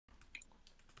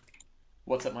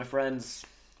What's up, my friends?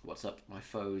 What's up, my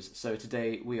foes? So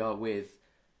today we are with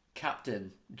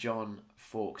Captain John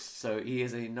Fawkes. So he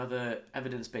is another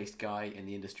evidence-based guy in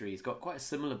the industry. He's got quite a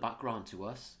similar background to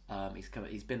us.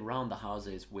 He's been around the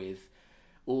houses with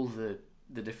all the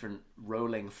different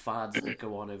rolling fads that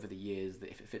go on over the years. That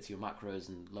if it fits your macros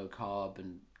and low carb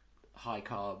and high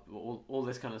carb, all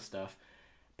this kind of stuff,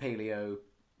 paleo,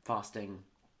 fasting.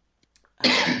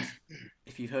 And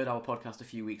if you've heard our podcast a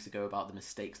few weeks ago about the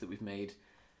mistakes that we've made,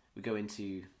 we go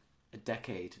into a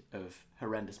decade of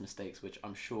horrendous mistakes, which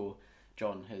I'm sure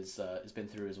John has been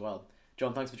through as well.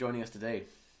 John, thanks for joining us today.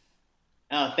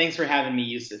 Thanks for having me,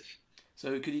 Yusuf.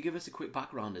 So could you give us a quick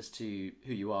background as to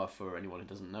who you are for anyone who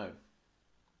doesn't know?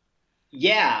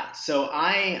 Yeah, so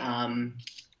I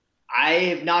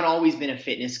have not always been a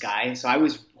fitness guy. So I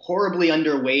was horribly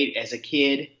underweight as a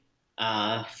kid.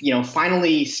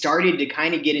 Finally started to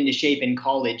kind of get into shape in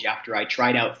college after I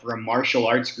tried out for a martial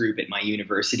arts group at my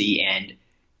university and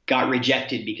got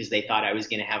rejected because they thought I was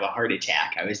going to have a heart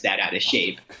attack. I was that out of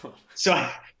shape. Oh, so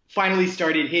I finally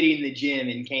started hitting the gym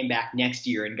and came back next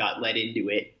year and got let into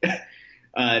it.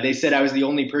 They said I was the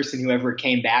only person who ever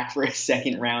came back for a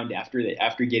second round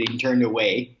after getting turned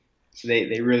away. So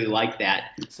they really liked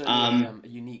that. So a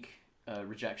unique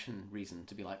rejection reason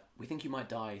to be like, we think you might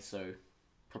die, so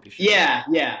probably should.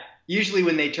 Yeah. Usually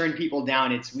when they turn people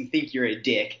down, it's we think you're a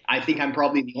dick. I think I'm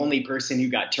probably the only person who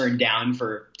got turned down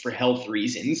for health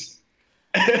reasons.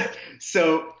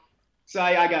 So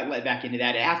I got let back into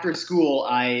that. After school,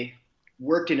 I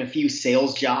worked in a few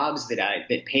sales jobs that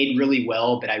paid really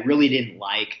well, but I really didn't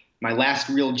like. My last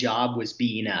real job was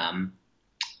being a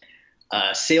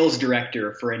sales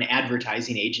director for an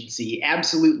advertising agency.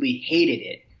 Absolutely hated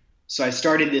it. So I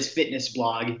started this fitness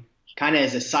blog kind of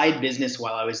as a side business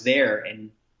while I was there.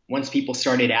 And once people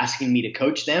started asking me to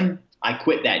coach them, I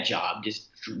quit that job, just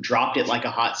dropped it like a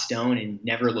hot stone and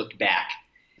never looked back.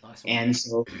 Nice. And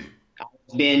so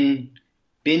I've been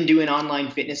doing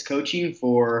online fitness coaching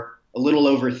for a little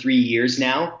over 3 years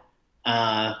now,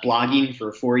 blogging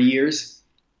for 4 years.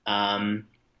 And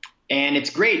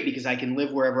it's great because I can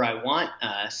live wherever I want.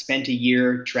 Spent a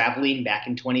year traveling back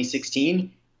in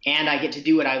 2016, and I get to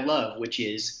do what I love, which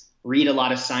is read a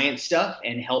lot of science stuff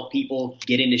and help people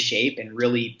get into shape and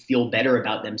really feel better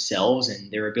about themselves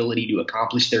and their ability to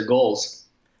accomplish their goals.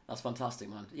 That's fantastic,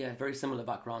 man. Yeah, very similar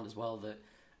background as well. That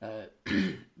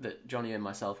that Johnny and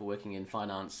myself were working in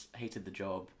finance, hated the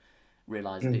job,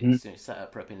 realized that set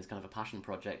up Propane as kind of a passion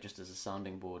project, just as a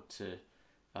sounding board to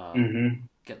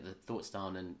get the thoughts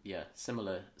down. And yeah,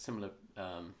 similar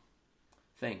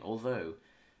thing. Although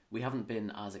we haven't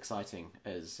been as exciting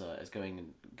as going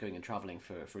and traveling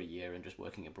for a year and just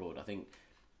working abroad. I think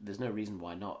there's no reason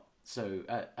why not. So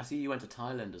I see you went to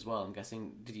Thailand as well. I'm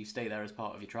guessing, did you stay there as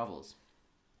part of your travels?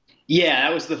 Yeah,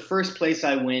 that was the first place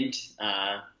I went.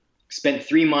 Spent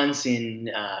 3 months in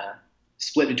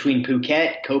split between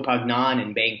Phuket, Koh Phangan,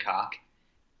 and Bangkok.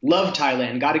 Love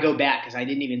Thailand. Got to go back because I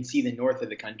didn't even see the north of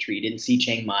the country. Didn't see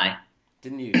Chiang Mai.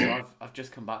 Didn't you? So I've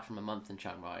just come back from a month in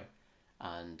Chiang Mai.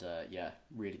 And yeah,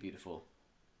 really beautiful.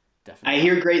 Definitely. I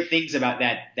hear great things about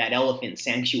that elephant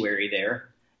sanctuary there.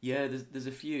 Yeah, there's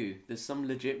a few. There's some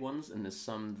legit ones, and there's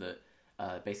some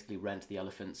that basically rent the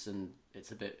elephants, and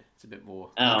it's a bit more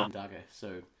dagger.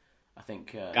 So I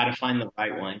think got to find the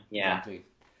right one. Yeah. Exactly.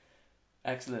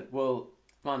 Excellent. Well,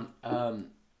 man,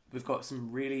 we've got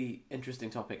some really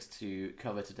interesting topics to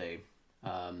cover today.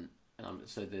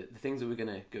 So the things that we're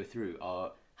going to go through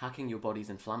are hacking your body's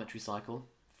inflammatory cycle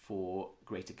for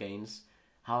greater gains,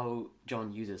 how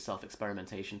John uses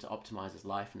self-experimentation to optimize his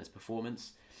life and his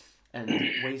performance, and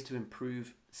ways to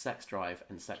improve sex drive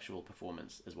and sexual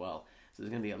performance as well. So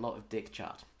there's going to be a lot of dick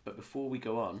chat. But before we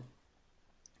go on,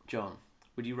 John,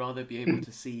 would you rather be able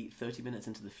to see 30 minutes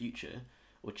into the future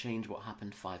or change what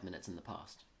happened 5 minutes in the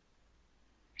past?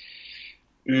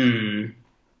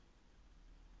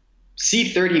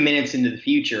 See 30 minutes into the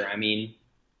future. I mean,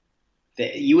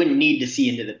 you wouldn't need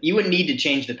to you wouldn't need to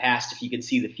change the past if you could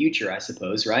see the future, I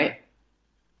suppose, right?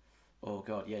 Oh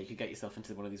god, yeah, you could get yourself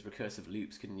into one of these recursive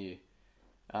loops, couldn't you?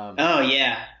 Oh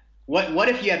yeah. What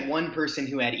if you had one person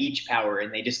who had each power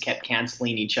and they just kept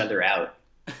canceling each other out?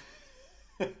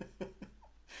 They'd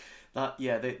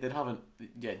have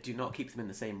do not keep them in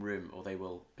the same room or they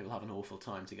will have an awful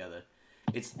time together.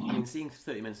 Seeing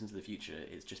 30 minutes into the future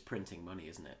is just printing money,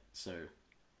 isn't it? So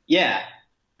yeah.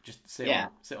 Just sit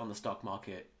on the stock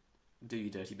market, do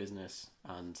your dirty business,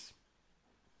 and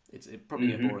it probably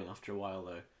get boring after a while,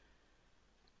 though.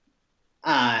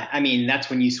 I mean, that's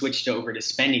when you switched over to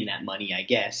spending that money, I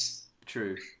guess.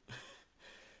 True.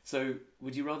 So,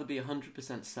 would you rather be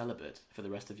 100% celibate for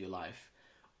the rest of your life,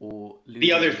 or losing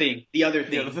The other thing. The other the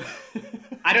thing. other thing.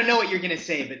 I don't know what you're going to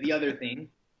say, but the other thing.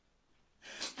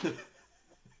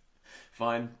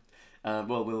 Fine.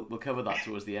 Well, we'll cover that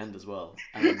towards the end as well.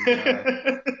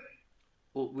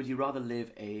 Or would you rather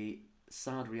live a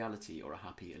sad reality or a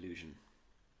happy illusion?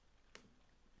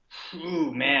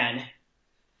 Ooh, man.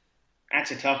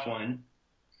 That's a tough one.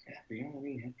 I'm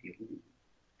going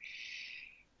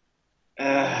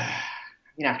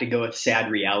to have to go with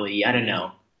sad reality. I don't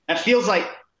know. That feels like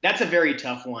that's a very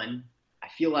tough one. I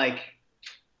feel like,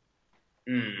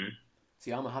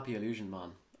 See, I'm a happy illusion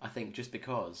man. I think just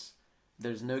because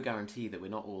there's no guarantee that we're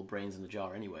not all brains in a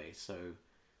jar anyway, so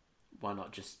why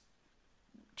not just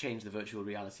change the virtual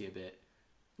reality a bit?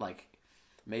 Like,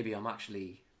 maybe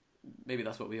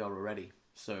that's what we are already.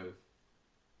 So,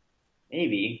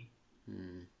 maybe.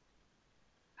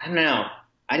 I don't know.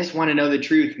 I just want to know the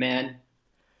truth, man.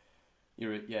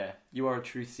 You are a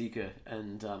truth seeker,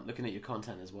 and looking at your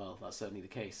content as well, that's certainly the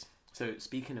case. So,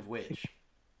 speaking of which,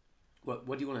 what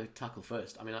do you want to tackle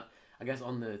first? I mean, I guess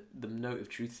on the note of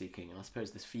truth seeking, and I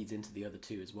suppose this feeds into the other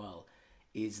two as well,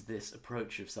 is this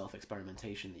approach of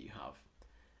self-experimentation that you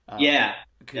have. Yeah,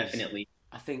 definitely.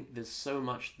 I think there's so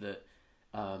much of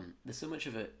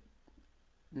it,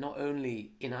 not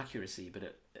only inaccuracy, but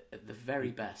at the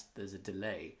very best, there's a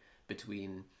delay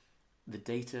between the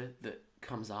data that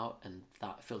comes out and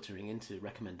that filtering into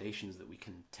recommendations that we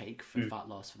can take for fat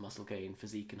loss, for muscle gain,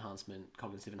 physique enhancement,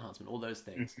 cognitive enhancement, all those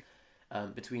things,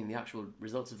 between the actual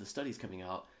results of the studies coming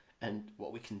out and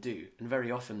what we can do. And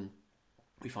very often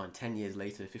we find 10 years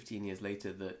later, 15 years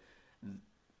later, that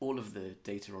all of the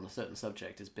data on a certain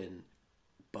subject has been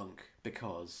bunk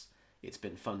because it's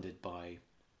been funded by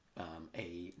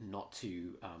a not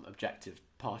too objective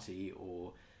party,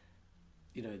 or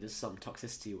there's some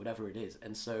toxicity or whatever it is.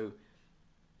 And so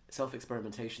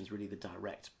self-experimentation is really the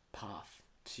direct path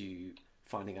to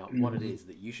finding out what it is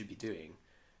that you should be doing,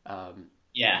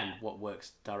 and what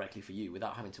works directly for you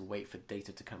without having to wait for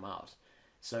data to come out.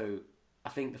 So I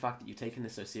think the fact that you've taken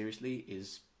this so seriously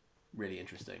is really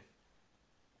interesting.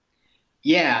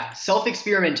 Yeah,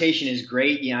 self-experimentation is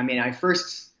great. Yeah, I mean, I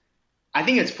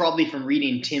think it's probably from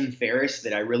reading Tim Ferriss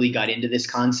that I really got into this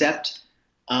concept.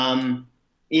 There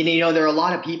are a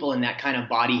lot of people in that kind of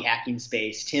body hacking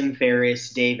space. Tim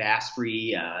Ferriss, Dave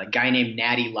Asprey, a guy named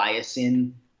Natty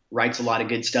Liason writes a lot of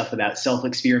good stuff about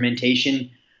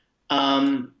self-experimentation.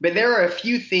 But there are a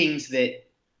few things that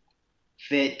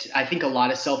I think a lot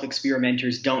of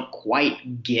self-experimenters don't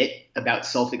quite get about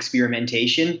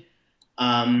self-experimentation.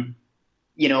 One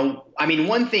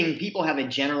thing, people have a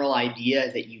general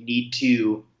idea that you need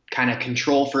to kind of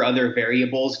control for other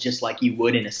variables just like you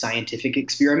would in a scientific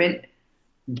experiment,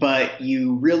 but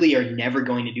you really are never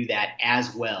going to do that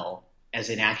as well as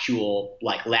an actual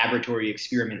laboratory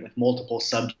experiment with multiple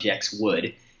subjects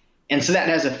would. And so that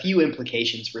has a few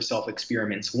implications for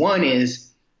self-experiments. One is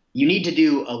you need to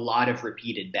do a lot of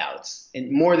repeated bouts,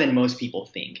 and more than most people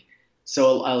think.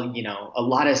 So, a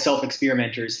lot of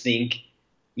self-experimenters think,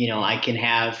 I can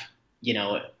have,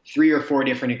 3 or 4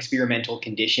 different experimental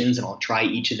conditions and I'll try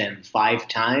each of them 5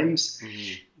 times.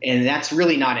 And that's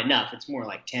really not enough. It's more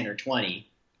like 10 or 20.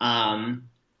 I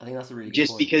think that's a really good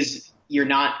just point. Because you're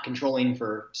not controlling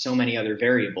for so many other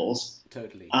variables.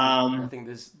 Totally. I think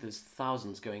there's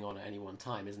thousands going on at any one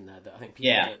time, isn't there? That I think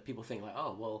people think like,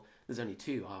 oh, well, there's only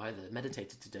 2. I either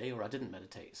meditated today or I didn't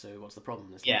meditate. So what's the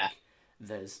problem? It's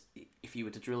if you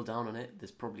were to drill down on it,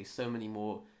 there's probably so many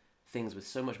more things with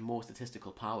so much more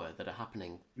statistical power that are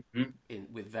happening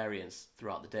with variance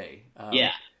throughout the day.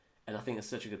 And I think that's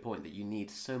such a good point that you need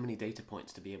so many data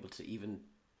points to be able to even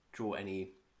draw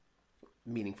any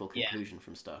meaningful conclusion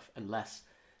from stuff, unless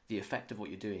the effect of what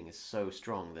you're doing is so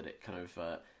strong that it kind of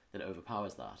that it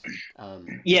overpowers that.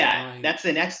 That's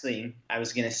the next thing I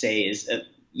was going to say is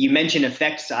you mentioned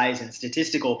effect size and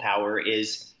statistical power.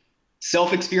 Is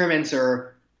self-experiments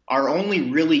are only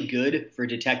really good for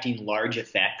detecting large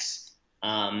effects,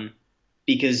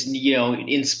 because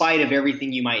in spite of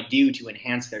everything you might do to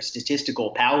enhance their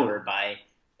statistical power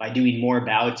by doing more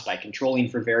bouts, by controlling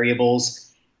for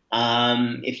variables,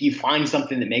 if you find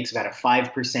something that makes about a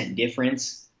 5%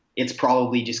 difference, it's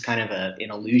probably just kind of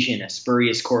an illusion, a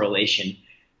spurious correlation.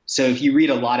 So if you read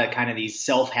a lot of kind of these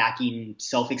self-hacking,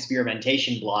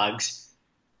 self-experimentation blogs,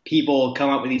 people come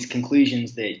up with these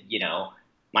conclusions that,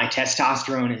 my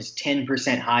testosterone is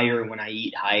 10% higher when I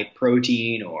eat high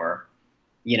protein, or,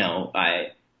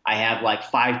 I have like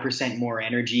 5% more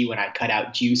energy when I cut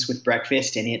out juice with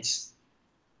breakfast, and it's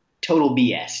total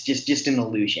BS, just an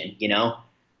illusion,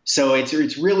 So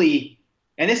it's really,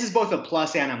 and this is both a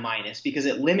plus and a minus, because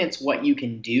it limits what you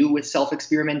can do with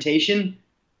self-experimentation.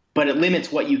 but it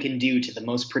limits what you can do to the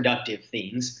most productive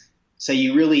things. So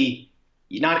you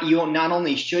not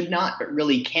only should not, but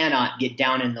really cannot get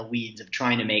down in the weeds of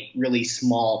trying to make really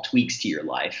small tweaks to your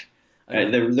life.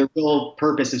 The real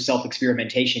purpose of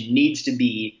self-experimentation needs to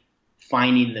be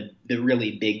finding the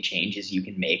really big changes you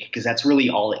can make, because that's really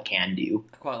all it can do.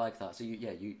 I quite like that. So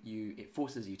it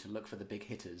forces you to look for the big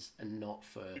hitters and not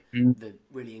for Mm-hmm. the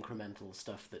really incremental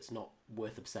stuff that's not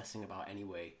worth obsessing about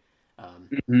anyway.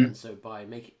 Mm-hmm. And so by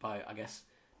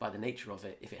the nature of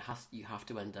it, if you have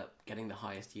to end up getting the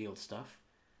highest yield stuff,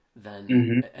 then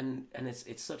Mm-hmm. and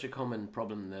it's such a common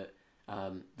problem that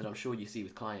that I'm sure you see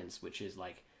with clients, which is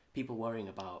like people worrying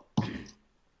about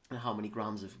how many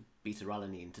grams of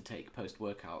beta-alanine to take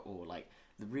post-workout, or like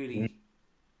the really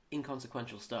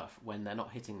inconsequential stuff when they're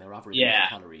not hitting their average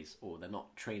calories, or they're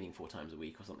not training 4 times a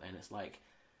week or something. And it's like,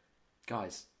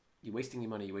 guys, you're wasting your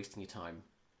money, you're wasting your time.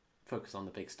 Focus on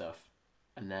the big stuff,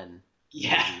 and then maybe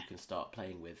you can start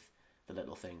playing with the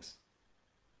little things.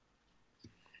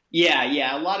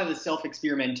 Yeah. A lot of the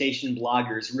self-experimentation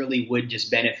bloggers really would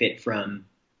just benefit from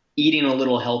eating a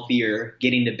little healthier,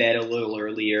 getting to bed a little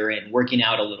earlier, and working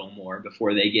out a little more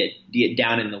before they get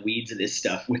down in the weeds of this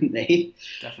stuff, wouldn't they?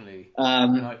 Definitely.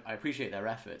 I appreciate their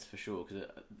efforts for sure, because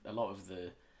a lot of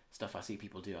the stuff I see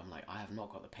people do, I'm like, I have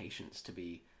not got the patience to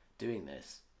be doing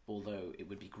this, although it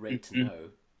would be great to know.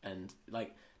 And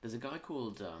like, there's a guy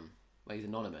called, well, he's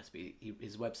anonymous, but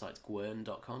his website's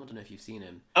gwern.com. I don't know if you've seen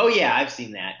him. Oh yeah, I've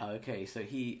seen that. Okay, so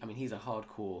he's a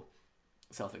hardcore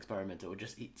self-experimenter, or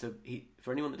just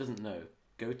for anyone that doesn't know,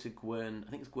 go to Gwern. I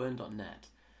think it's gwern.net,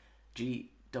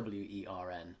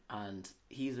 GWERN, and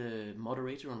he's a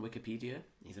moderator on Wikipedia.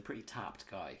 He's a pretty tapped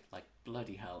guy, like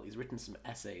bloody hell. He's written some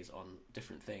essays on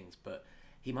different things, but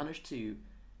he managed to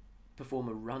perform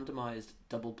a randomized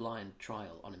double-blind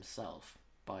trial on himself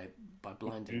by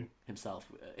blinding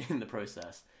himself in the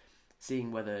process,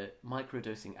 seeing whether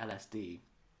microdosing LSD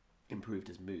improved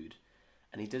his mood.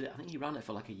 And he did it. I think he ran it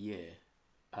for like a year.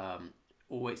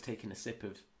 Always taking a sip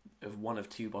of one of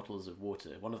 2 bottles of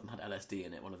water. One of them had LSD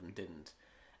in it, one of them didn't,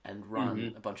 and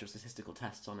ran a bunch of statistical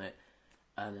tests on it.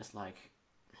 And it's like,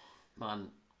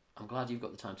 man, I'm glad you've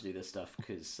got the time to do this stuff,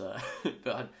 because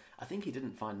but I think he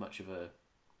didn't find much of a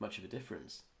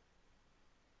difference.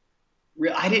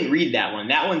 I didn't read that one.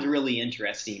 That one's really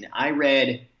interesting. I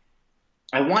want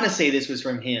to say this was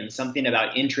from him, something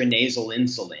about intranasal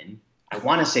insulin. I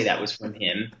want to say that was from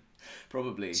him.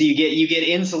 Probably. So you get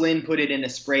insulin, put it in a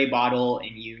spray bottle,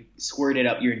 and you squirt it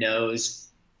up your nose,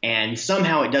 and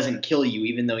somehow it doesn't kill you,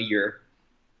 even though you're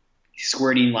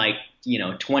squirting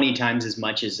 20 times as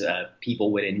much as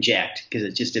people would inject, because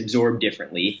it's just absorbed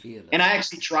differently. And I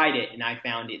actually tried it, and I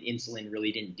found insulin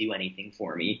really didn't do anything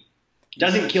for me.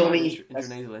 Doesn't kill me.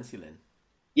 Intranasal insulin.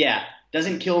 Yeah,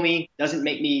 doesn't kill me. Doesn't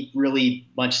make me really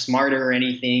much smarter or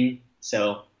anything.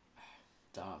 So.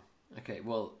 Damn. Okay,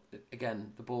 well,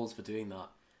 again, the balls for doing that.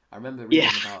 I remember reading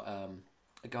about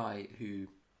a guy who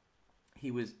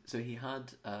he was taking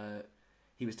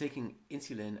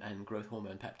insulin and growth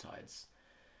hormone peptides,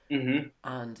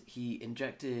 and he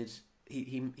misdosed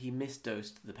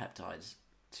the peptides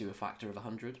to a factor of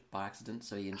 100 by accident.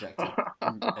 So he injected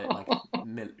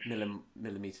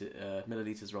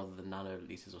milliliters rather than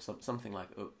nanoliters, or something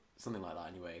like that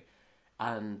anyway,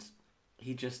 and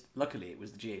he just, luckily it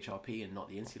was the GHRP and not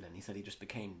the insulin. He said he just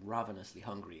became ravenously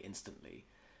hungry instantly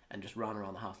and just ran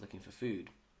around the house looking for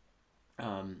food.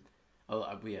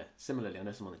 Similarly, I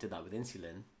know someone that did that with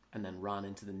insulin and then ran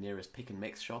into the nearest pick and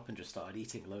mix shop and just started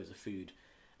eating loads of food,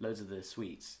 loads of the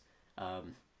sweets,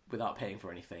 without paying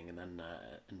for anything, and then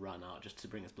and ran out just to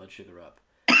bring his blood sugar up.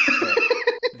 But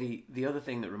the other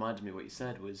thing that reminded me of what you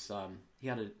said was he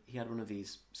had one of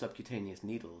these subcutaneous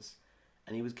needles,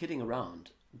 and he was kidding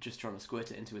around, just trying to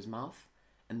squirt it into his mouth,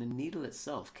 and the needle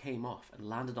itself came off and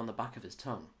landed on the back of his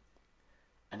tongue,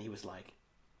 and he was like,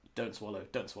 don't swallow,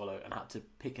 and had to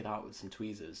pick it out with some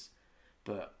tweezers.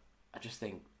 But I just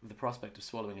think the prospect of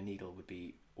swallowing a needle would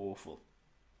be awful.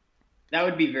 That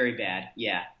would be very bad.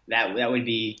 Yeah, that would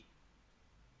be.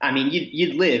 I mean,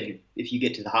 you'd live if you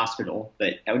get to the hospital,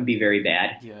 but that would be very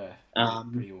bad. Yeah,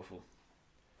 pretty awful.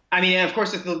 I mean, of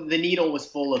course, if the needle was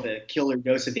full of a killer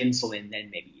dose of insulin, then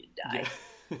maybe you'd die. Yeah.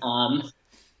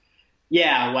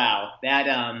 Yeah, wow. That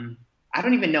I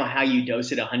don't even know how you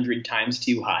dose it 100 times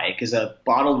too high, because a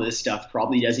bottle of this stuff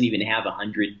probably doesn't even have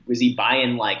 100. Was he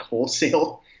buying like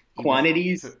wholesale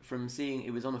quantities? From seeing,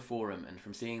 it was on a forum, and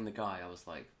from seeing the guy, I was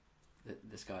like,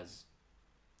 this guy's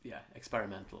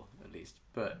experimental at least.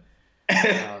 But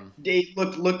Dave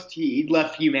looked he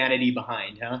left humanity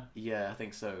behind, huh? Yeah, I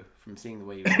think so. From seeing the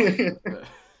way he was working, but...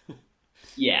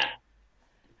 Yeah.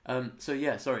 So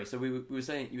yeah, sorry. So we were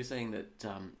saying, you were saying that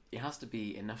it has to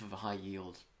be enough of a high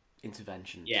yield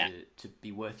intervention Yeah. to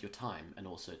be worth your time and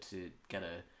also to get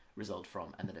a result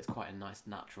from, and that it's quite a nice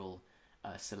natural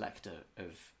selector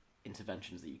of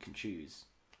interventions that you can choose.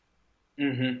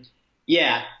 Hmm.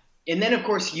 Yeah. And then of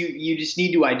course you just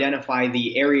need to identify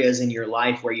the areas in your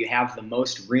life where you have the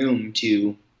most room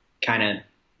to kind of,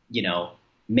 you know,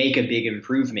 make a big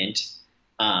improvement.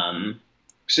 Um,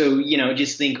 so,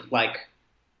 just think like,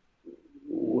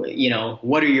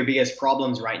 what are your biggest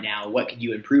problems right now? What could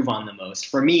you improve on the most?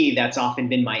 For me, that's often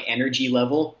been my energy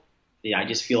level. Yeah, I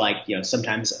just feel like,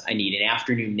 sometimes I need an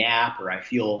afternoon nap or I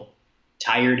feel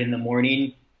tired in the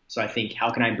morning. So I think,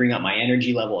 how can I bring up my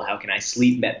energy level? How can I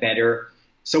sleep better?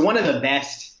 So one of the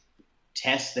best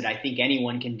tests that I think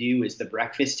anyone can do is the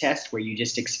breakfast test, where you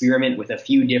just experiment with a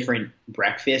few different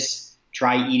breakfasts.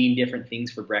 Try eating different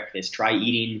things for breakfast. Try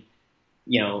eating,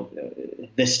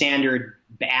 the standard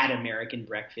bad American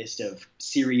breakfast of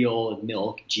cereal and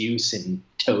milk, juice and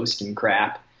toast and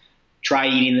crap. Try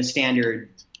eating the standard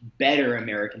better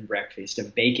American breakfast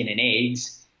of bacon and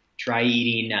eggs. Try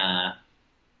eating,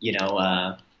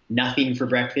 nothing for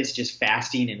breakfast, just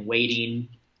fasting and waiting.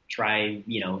 Try,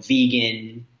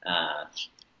 vegan,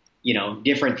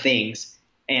 different things.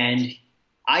 And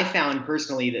I found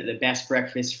personally that the best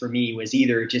breakfast for me was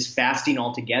either just fasting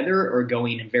altogether or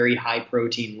going very high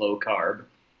protein, low carb.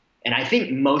 And I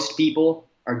think most people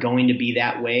are going to be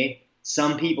that way.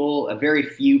 Some people, a very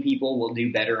few people, will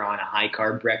do better on a high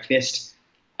carb breakfast.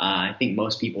 I think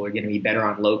most people are going to be better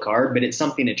on low carb, but it's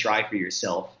something to try for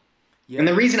yourself. And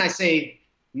the Yeah, reason I say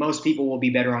most people will be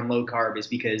better on low carb is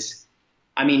because,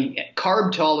 I mean,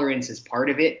 carb tolerance is part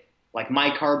of it. Like my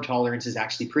carb tolerance is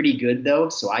actually pretty good though,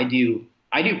 so I do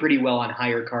pretty well on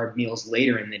higher carb meals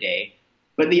later in the day.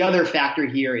 But the other factor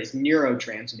here is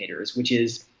neurotransmitters, which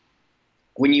is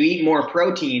when you eat more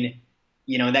protein,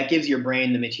 that gives your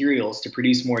brain the materials to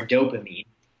produce more dopamine,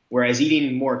 whereas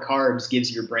eating more carbs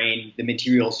gives your brain the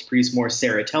materials to produce more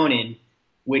serotonin,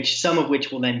 some of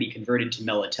which will then be converted to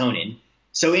melatonin.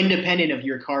 So independent of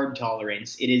your carb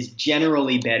tolerance, it is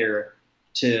generally better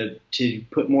to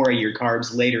put more of your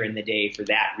carbs later in the day for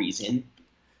that reason.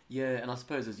 yeah, and I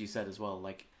suppose as you said as well,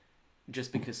 like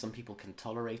just because some people can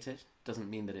tolerate it doesn't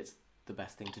mean that it's the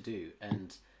best thing to do.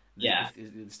 And Yeah.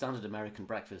 the standard American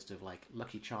breakfast of like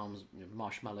Lucky Charms,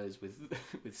 marshmallows with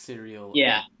with cereal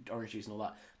Yeah. and orange juice and all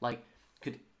that, like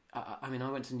could I mean, I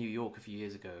went to New York a few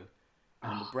years ago,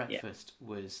 and the Oh, yeah. breakfast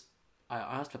was I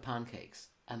asked for pancakes,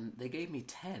 and they gave me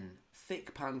 10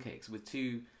 thick pancakes with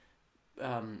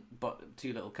but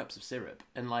two little cups of syrup,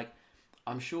 and like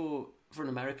I'm sure for an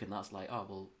American that's like, oh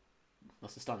well,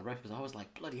 that's the standard breakfast. I was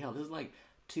like, bloody hell, this is like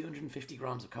 250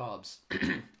 grams of carbs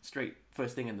straight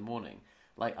first thing in the morning.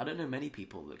 Like, I don't know many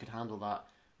people that could handle that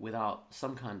without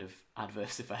some kind of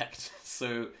adverse effect.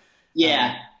 So,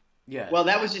 Yeah. um, yeah, Well,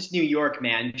 that was just New York,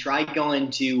 man. Try going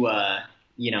to,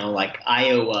 like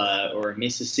Iowa or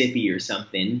Mississippi or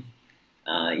something.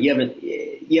 You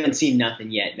haven't seen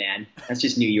nothing yet, man. That's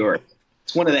just New York.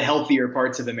 It's one of the healthier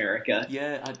parts of America.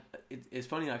 yeah. It's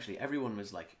funny actually. Everyone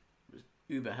was like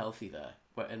uber healthy there,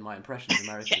 but in my impression of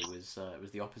America was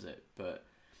the opposite. But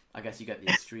I guess you get the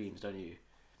extremes, don't you?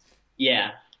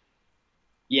 Yeah,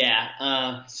 yeah.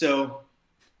 I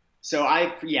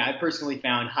personally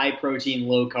found high protein,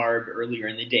 low carb earlier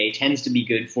in the day tends to be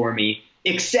good for me,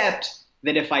 except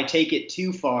that if I take it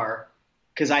too far,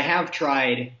 because I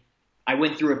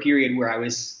went through a period where I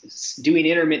was doing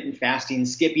intermittent fasting,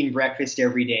 skipping breakfast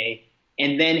every day,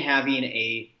 and then having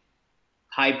a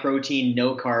high protein,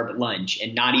 no carb lunch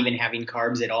and not even having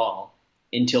carbs at all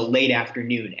until late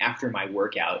afternoon after my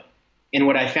workout. And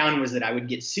what I found was that I would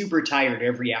get super tired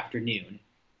every afternoon.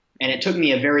 And it took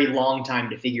me a very long time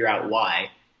to figure out why.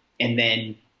 And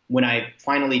then when I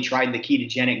finally tried the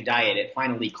ketogenic diet, it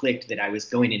finally clicked that I was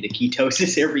going into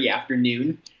ketosis every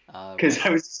afternoon because Right. I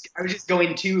was just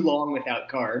going too long without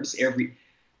carbs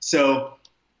so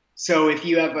so if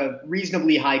you have a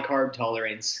reasonably high carb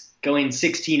tolerance, going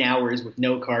 16 hours with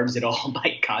no carbs at all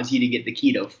might cause you to get the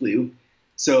keto flu.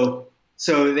 So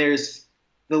there's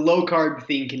the low carb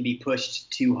thing can be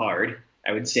pushed too hard,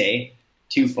 I would say,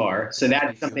 I too see. far. So Especially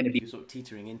that's if something to you're be, sort of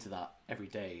teetering into that every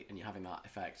day and you're having that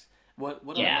effect. What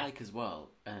I yeah, like as well,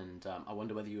 and I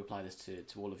wonder whether you apply this to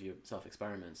all of your self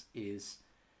experiments, is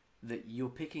that you're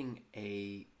picking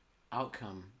a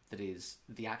outcome that is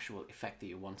the actual effect that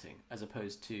you're wanting, as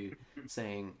opposed to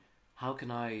saying, how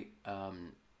can I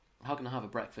how can I have a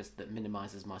breakfast that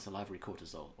minimizes my salivary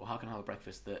cortisol, or how can I have a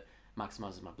breakfast that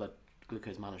maximizes my blood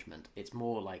glucose management? It's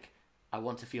more like I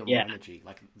want to feel more yeah, energy.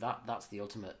 Like that's the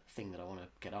ultimate thing that I want to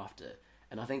get after.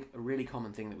 And I think a really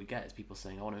common thing that we get is people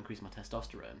saying, I want to increase my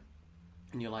testosterone.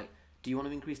 And you're like, do you want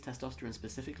to increase testosterone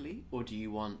specifically, or do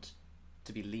you want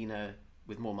to be leaner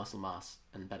with more muscle mass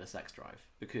and better sex drive?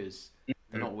 Because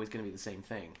they're not always going to be the same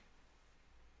thing.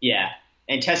 Yeah.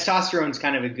 And testosterone is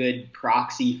kind of a good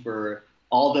proxy for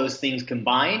all those things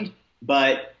combined.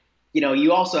 But,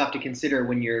 you also have to consider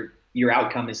when your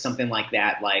outcome is something like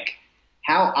that, like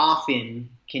how often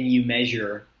can you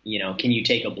measure, can you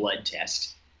take a blood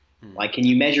test? Like, can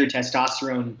you measure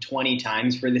testosterone 20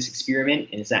 times for this experiment?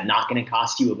 And is that not going to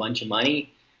cost you a bunch of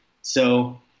money?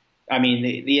 So, I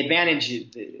mean, the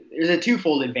advantage, there's a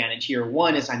twofold advantage here.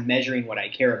 One is I'm measuring what I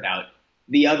care about.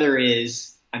 The other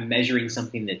is I'm measuring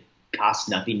something that costs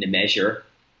nothing to measure.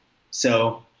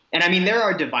 So, and I mean, there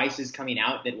are devices coming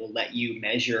out that will let you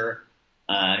measure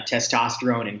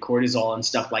testosterone and cortisol and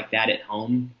stuff like that at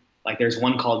home. Like there's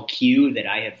one called Q that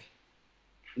I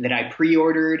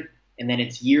pre-ordered, and then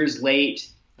it's years late,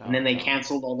 and then they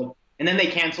canceled all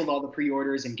the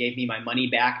pre-orders and gave me my money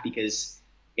back because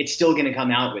it's still going to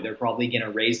come out, but they're probably going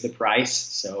to raise the price.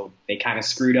 So they kind of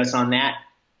screwed us on that.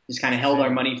 Just kind of held our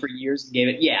money for years and gave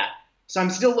it. Yeah. So I'm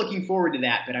still looking forward to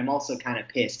that, but I'm also kind of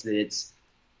pissed that it's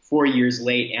 4 years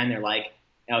late and they're like,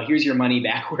 oh, here's your money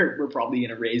back. We're probably going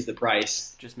to raise the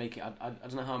price. Just make it, I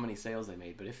don't know how many sales they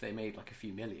made, but if they made like a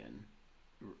few million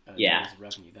dollars of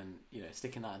revenue, then,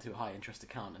 sticking that into a high interest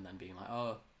account and then being like,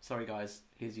 oh, sorry guys,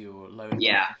 here's your loan.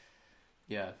 Yeah.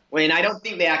 Yeah. Well, and I don't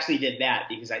think they actually did that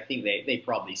because I think they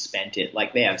probably spent it.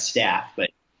 Like they have staff, but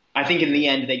I think in the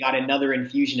end they got another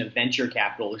infusion of venture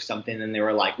capital or something, and they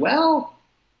were like, well,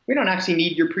 we don't actually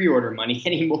need your pre-order money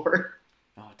anymore.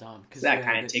 Oh, damn. Because that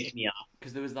kind of ticked me off.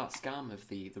 Because there was that scam of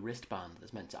the wristband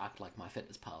that's meant to act like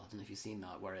MyFitnessPal. I don't know if you've seen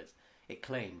that, where it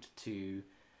claimed to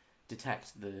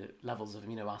detect the levels of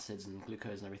amino acids and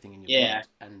glucose and everything in your blood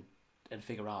and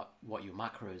figure out what your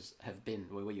macros have been,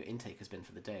 or what your intake has been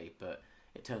for the day, but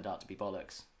it turned out to be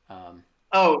bollocks.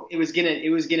 It was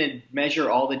gonna measure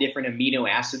all the different amino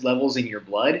acid levels in your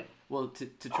blood. Well,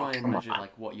 to try and measure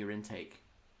like what your intake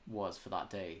was for that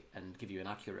day and give you an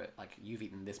accurate, like, you've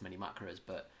eaten this many macros,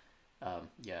 but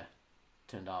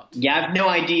turned out. Yeah, I have no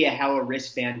idea how a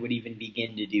wristband would even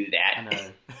begin to do that. I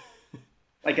know.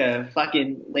 Like a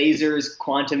fucking lasers,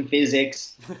 quantum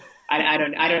physics. I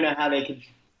don't know how they could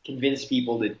convince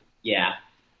people to. Yeah.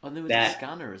 And there was a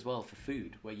scanner as well for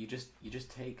food, where you just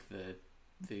take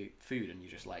the food and you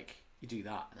just like you do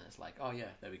that, and then it's like, oh yeah,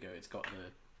 there we go, it's got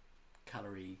the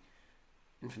calorie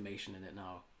information in it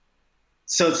now.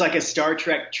 So it's like a Star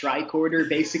Trek tricorder,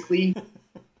 basically.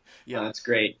 Yeah, that's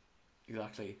great.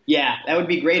 Exactly. Yeah, that would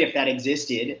be great if that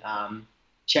existed.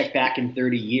 Check back in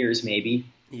 30 years, maybe.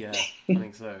 Yeah, I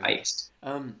think so. Nice.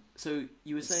 So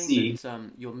you were saying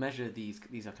that you'll measure these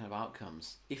are kind of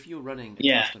outcomes. If you're running a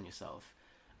test on yourself,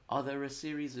 are there a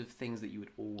series of things that you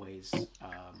would always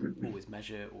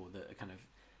measure, or the kind of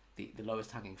the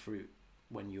lowest hanging fruit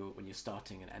when you're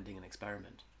starting and ending an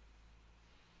experiment?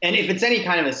 And if it's any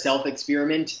kind of a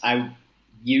self-experiment, I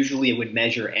usually would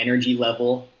measure energy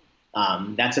level.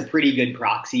 That's a pretty good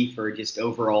proxy for just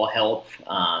overall health,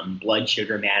 blood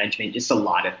sugar management, just a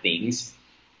lot of things.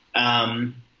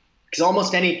 Because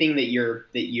almost anything that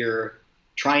you're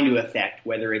trying to affect,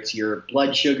 whether it's your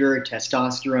blood sugar,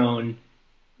 testosterone,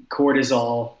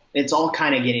 cortisol, it's all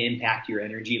kind of going to impact your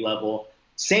energy level.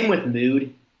 Same with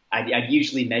mood. I'd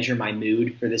usually measure my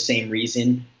mood for the same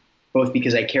reason, both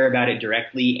because I care about it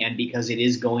directly and because it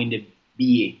is going to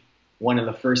be one of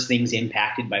the first things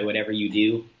impacted by whatever you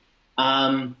do.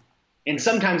 And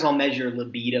sometimes I'll measure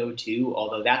libido too,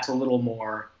 although that's a little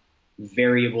more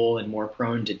variable and more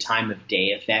prone to time of day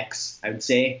effects, I would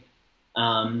say.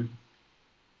 But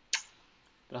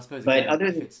I suppose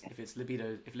again, if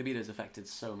libido is affected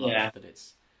so much that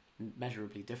it's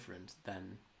measurably different,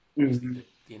 then the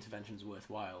intervention's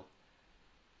worthwhile.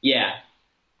 Yeah.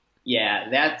 Yeah,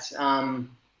 that's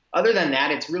other than that,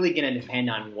 it's really going to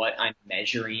depend on what I'm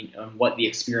measuring, on what the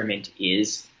experiment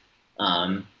is.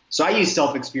 So I use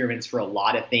self-experiments for a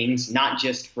lot of things, not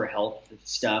just for health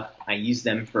stuff. I use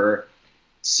them for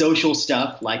social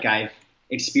stuff, like I've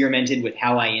experimented with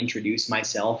how I introduce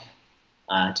myself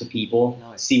to people,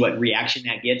 see what reaction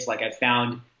that gets. Like I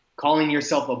found calling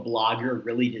yourself a blogger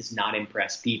really does not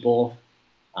impress people.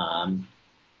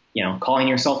 Calling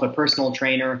yourself a personal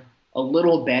trainer, a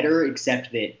little better,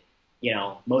 except that,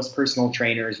 most personal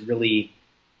trainers really,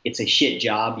 it's a shit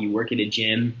job. You work at a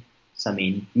gym. So, I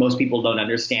mean, most people don't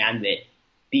understand that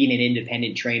being an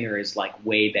independent trainer is like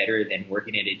way better than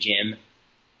working at a gym.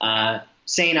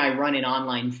 Saying I run an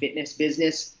online fitness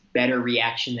business, better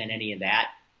reaction than any of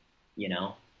that,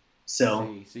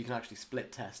 So you can actually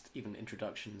split test even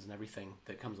introductions and everything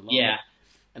that comes along. Yeah.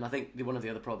 And I think one of the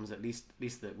other problems, at least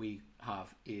that we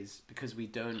have, is because we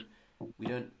don't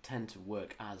tend to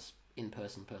work as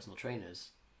in-person personal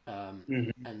trainers,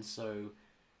 and so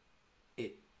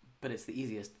but it's the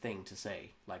easiest thing to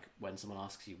say. Like when someone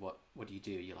asks you what do you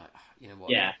do, you're like, you know what?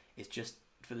 Yeah. It's just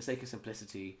for the sake of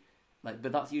simplicity. Like,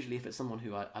 but that's usually if it's someone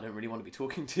who I don't really want to be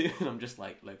talking to, and I'm just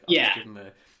like, look, I'll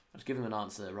just give them an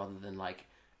answer rather than like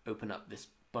open up this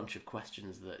bunch of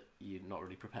questions that you're not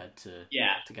really prepared to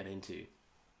get into.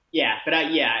 Yeah, but I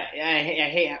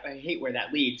hate where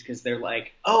that leads, because they're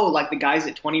like, oh, like the guys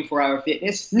at 24-Hour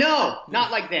Fitness? No,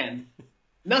 not like them.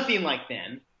 Nothing like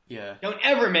them. Yeah. Don't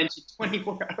ever mention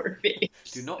 24-Hour Fitness.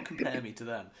 Do not compare me to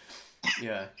them.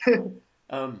 Yeah.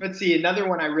 Let's see, another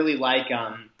one I really like,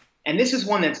 and this is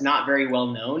one that's not very well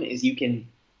known, is you can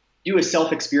do a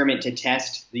self-experiment to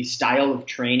test the style of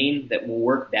training that will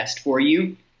work best for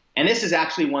you. And this is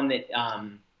actually one that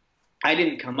I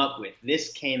didn't come up with.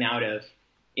 This came out of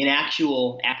an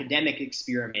actual academic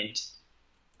experiment.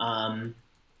 And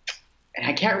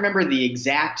I can't remember the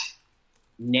exact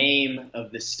name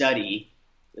of the study,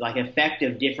 like effect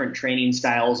of different training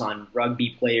styles on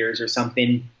rugby players or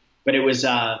something. But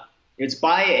it's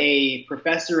by a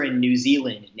professor in New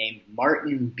Zealand named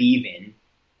Martin Bevan.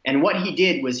 And what he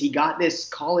did was he got this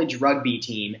college rugby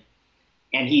team,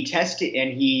 and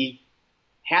he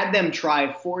had them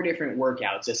try 4 different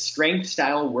workouts: a strength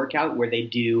style workout where they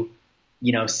do,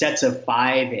 sets of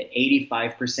 5 at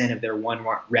 85% of their 1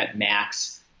 rep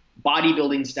max;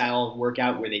 bodybuilding style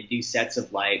workout where they do sets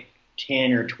of like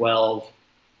 10 or 12;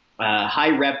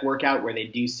 high rep workout where they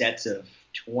do sets of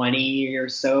 20 or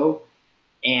so;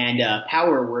 and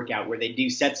power workout where they do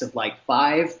sets of like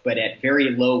 5, but at very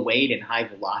low weight and high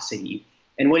velocity.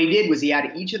 And what he did was he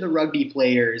had each of the rugby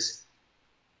players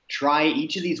try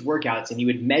each of these workouts, and he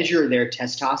would measure their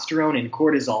testosterone and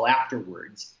cortisol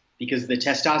afterwards, because the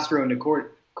testosterone to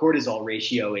cortisol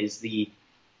ratio is the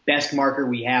best marker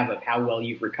we have of how well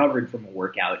you've recovered from a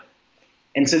workout.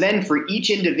 And so then for each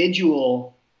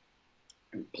individual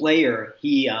player,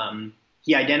 he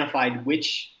identified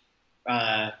which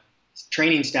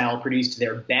training style produced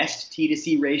their best T to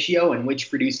C ratio and which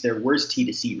produced their worst T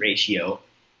to C ratio.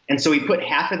 And so he put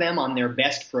half of them on their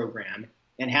best program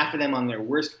and half of them on their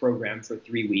worst program for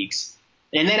 3 weeks.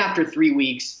 And then after 3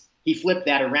 weeks, he flipped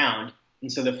that around.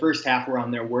 And so the first half were on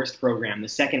their worst program. The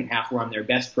second half were on their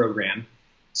best program.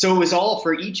 So it was all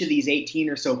for each of these 18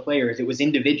 or so players. It was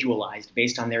individualized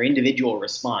based on their individual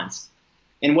response.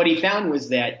 And what he found was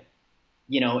that,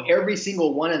 every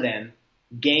single one of them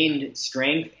gained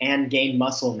strength and gained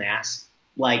muscle mass,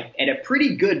 like at a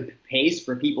pretty good pace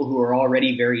for people who are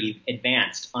already very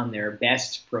advanced on their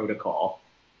best protocol.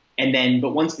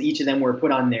 But once each of them were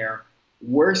put on their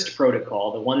worst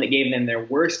protocol, the one that gave them their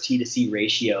worst T to C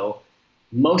ratio,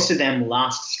 most of them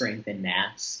lost strength and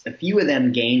mass. A few of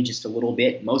them gained just a little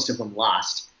bit. Most of them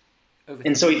lost.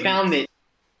 And so he found that,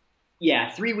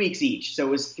 3 weeks each. So it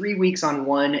was 3 weeks on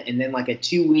one, and then like a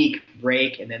 2-week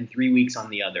break, and then 3 weeks on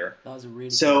the other. That was a really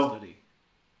good study.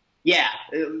 Yeah,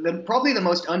 probably the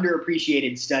most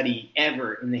underappreciated study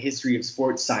ever in the history of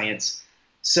sports science.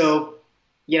 So,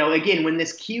 again, when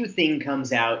this Q thing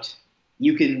comes out,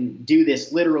 you can do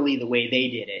this literally the way they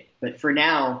did it. But for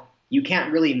now, you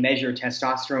can't really measure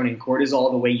testosterone and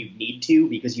cortisol the way you need to,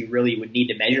 because you really would need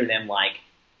to measure them like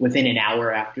within an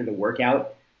hour after the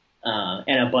workout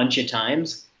and a bunch of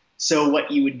times. So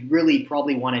what you would really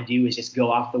probably want to do is just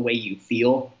go off the way you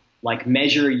feel, like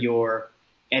measure your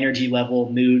energy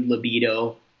level, mood,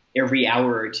 libido every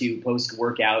hour or two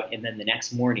post-workout and then the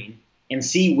next morning, and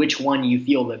see which one you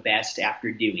feel the best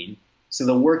after doing. So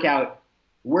the workout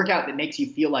that makes you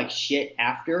feel like shit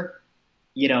after,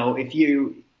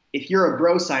 if you're a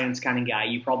bro science kind of guy,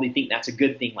 you probably think that's a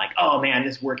good thing. Like, oh man,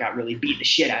 this workout really beat the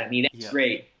shit out of me. That's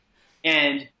great.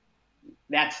 And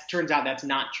turns out that's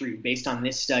not true. Based on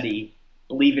this study,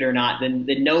 believe it or not,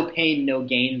 the no pain, no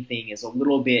gain thing is a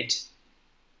little bit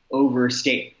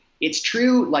overstated. It's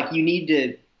true, like you need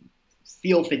to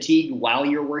feel fatigued while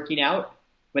you're working out,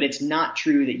 but it's not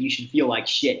true that you should feel like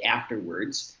shit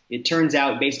afterwards. It turns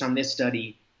out, based on this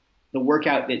study, the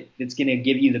workout that's going to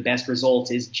give you the best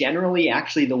results is generally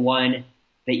actually the one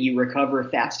that you recover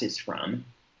fastest from.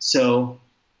 So,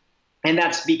 and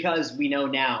that's because we know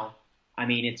now,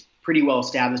 it's pretty well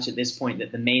established at this point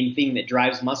that the main thing that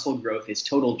drives muscle growth is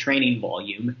total training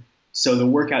volume. So the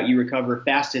workout you recover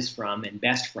fastest from and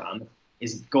best from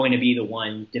is going to be the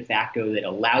one de facto that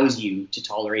allows you to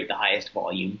tolerate the highest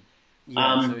volume.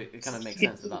 Yeah, so it kind of makes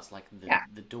sense that that's like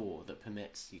the door that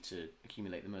permits you to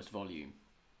accumulate the most volume.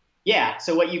 Yeah,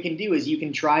 so what you can do is you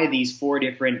can try these 4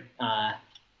 different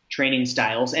training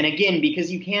styles. And again,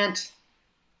 because you can't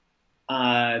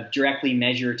directly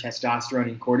measure testosterone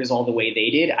and cortisol the way they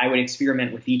did, I would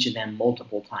experiment with each of them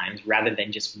multiple times rather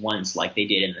than just once like they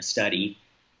did in the study.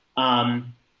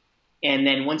 And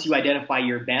then once you identify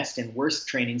your best and worst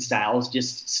training styles,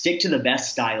 just stick to the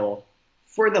best style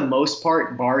for the most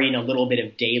part, barring a little bit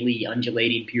of daily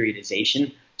undulating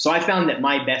periodization. So I found that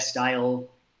my best style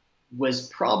was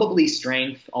probably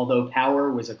strength, although power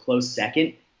was a close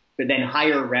second. But then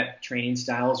higher rep training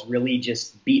styles really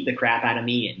just beat the crap out of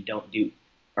me and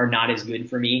are not as good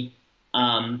for me.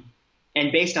 And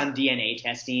based on DNA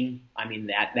testing, I mean,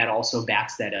 that also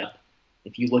backs that up.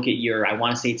 If you look at I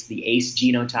want to say it's the ACE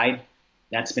genotype,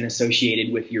 that's been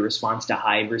associated with your response to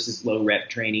high versus low rep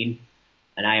training.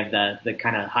 And I have the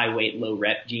kind of high weight, low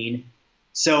rep gene.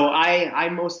 So I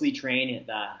mostly train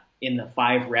in the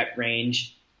 5 rep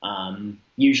range,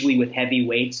 usually with heavy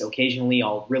weights. Occasionally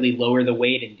I'll really lower the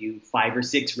weight and do 5 or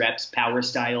 6 reps power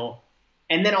style.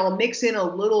 And then I'll mix in a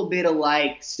little bit of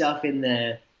like stuff in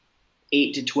the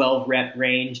 8 to 12 rep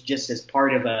range just as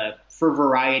part of for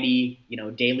variety,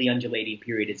 daily undulating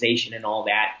periodization and all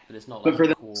that. But it's not like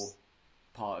a core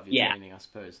part of your training, I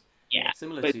suppose. Yeah.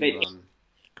 Similar to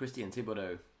Christian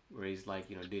Thibodeau, where he's like,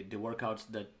 the workouts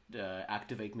that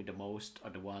activate me the most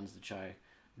are the ones that I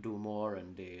do more,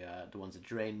 and the ones that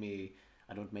drain me,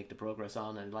 I don't make the progress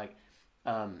on. And like,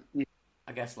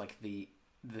 I guess like the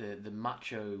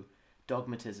macho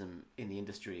dogmatism in the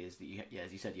industry is that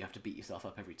as you said, you have to beat yourself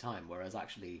up every time. Whereas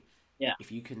actually,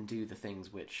 if you can do the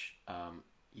things which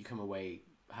you come away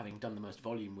having done the most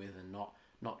volume with and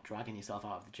not dragging yourself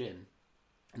out of the gym,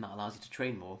 and that allows you to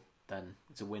train more, then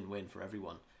it's a win-win for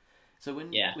everyone. So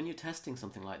when you're testing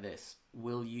something like this,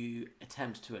 will you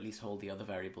attempt to at least hold the other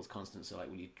variables constant? So like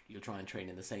you'll try and train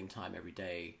in the same time every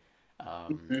day,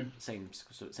 same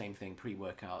thing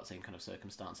pre-workout, same kind of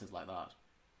circumstances like that.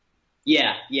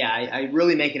 Yeah, I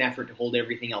really make an effort to hold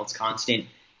everything else constant,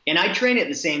 and I train at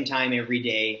the same time every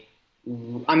day.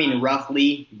 I mean,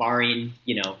 roughly, barring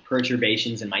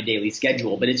perturbations in my daily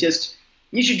schedule, but it's just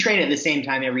you should train at the same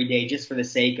time every day just for the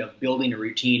sake of building a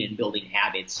routine and building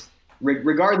habits.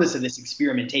 Regardless of this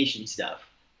experimentation stuff.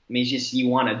 I mean, it's just you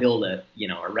want to build a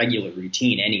regular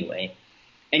routine anyway.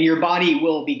 And your body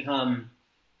will become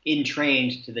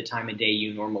entrained to the time of day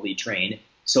you normally train.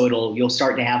 So you'll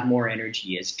start to have more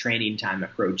energy as training time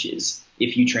approaches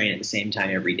if you train at the same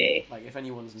time every day. Like if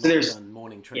anyone's not done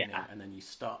morning training and then you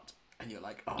start and you're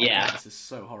like, oh, God, this is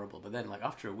so horrible. But then like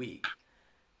after a week,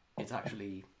 it's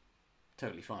actually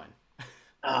totally fine.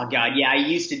 Oh God, yeah. I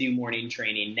used to do morning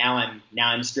training. Now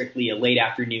I'm strictly a late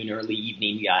afternoon, early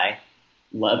evening guy.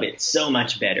 Love it so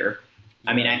much better.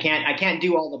 Yeah. I mean, I can't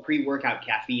do all the pre-workout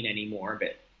caffeine anymore,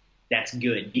 but that's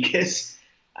good because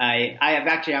I'm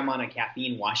on a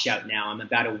caffeine washout now. I'm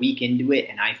about a week into it,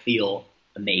 and I feel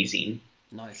amazing.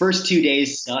 Nice. First 2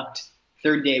 days sucked.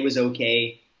 Third day was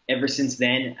okay. Ever since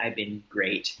then, I've been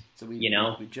great. So we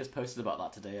just posted about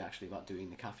that today, actually, about doing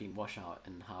the caffeine washout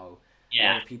and how a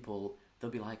lot of people. They'll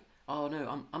be like, oh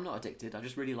no, I'm not addicted. I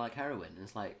just really like heroin. And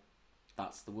it's like,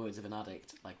 that's the words of an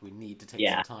addict. Like we need to take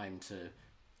some time to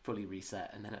fully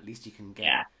reset, and then at least you can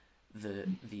get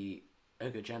the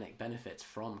ergogenic benefits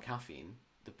from caffeine,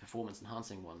 the performance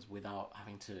enhancing ones, without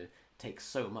having to take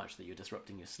so much that you're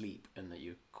disrupting your sleep and that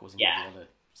you're causing all the other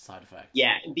side effects.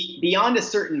 Yeah, beyond a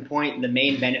certain point, the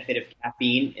main benefit of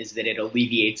caffeine is that it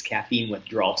alleviates caffeine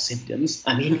withdrawal symptoms.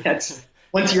 I mean, that's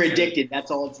once you're addicted, that's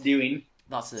all it's doing.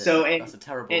 That's a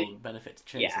terrible benefit to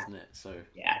chase, isn't it? So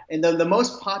and the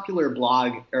most popular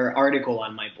blog or article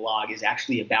on my blog is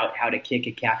actually about how to kick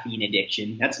a caffeine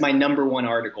addiction. That's my #1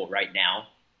 article right now.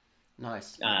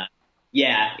 Nice.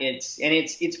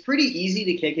 It's pretty easy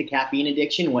to kick a caffeine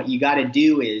addiction. What you got to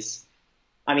do is,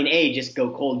 I mean, just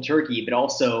go cold turkey, but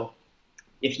also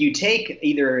if you take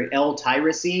either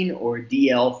L-tyrosine or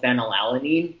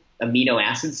DL-phenylalanine amino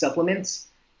acid supplements,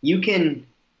 you can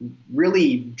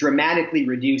really dramatically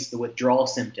reduce the withdrawal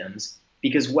symptoms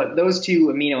because what those two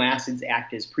amino acids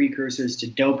act as precursors to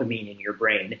dopamine in your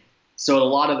brain. So a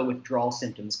lot of the withdrawal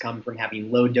symptoms come from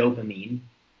having low dopamine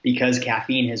because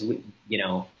caffeine has,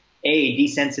 A,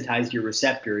 desensitized your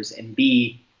receptors, and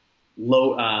B,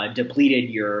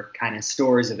 depleted your kind of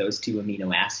stores of those two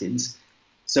amino acids.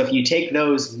 So if you take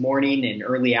those morning and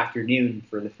early afternoon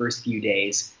for the first few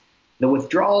days, the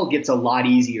withdrawal gets a lot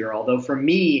easier. Although for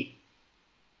me,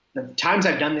 the times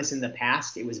I've done this in the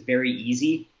past, it was very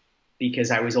easy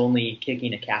because I was only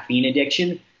kicking a caffeine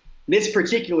addiction. This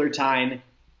particular time,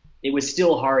 it was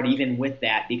still hard even with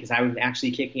that because I was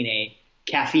actually kicking a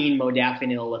caffeine,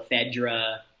 modafinil,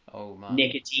 ephedra,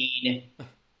 nicotine,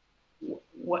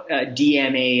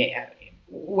 DMA,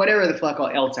 whatever the fuck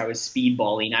else I was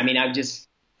speedballing. I mean,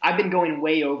 I've been going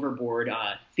way overboard.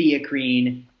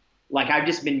 Theacrine, like I've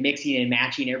just been mixing and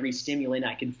matching every stimulant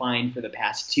I can find for the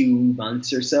past 2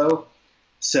 months or so.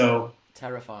 So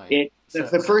Terrifying.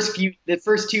 the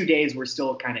first 2 days were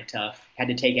still kind of tough. Had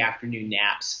to take afternoon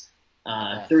naps.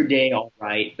 I bet. Third day, all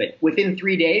right, but within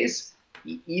 3 days,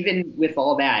 even with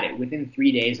all that, within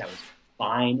 3 days I was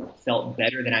fine. Felt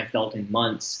better than I felt in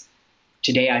months.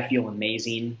 Today I feel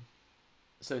amazing.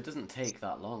 So it doesn't take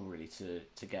that long really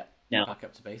to get No. back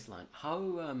up to baseline.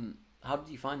 How did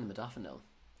you find the modafinil?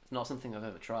 It's not something I've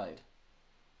ever tried.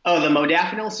 Oh, the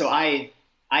modafinil. So I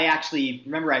actually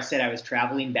remember I said I was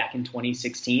traveling back in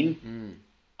 2016. Mm.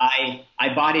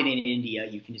 I bought it in India.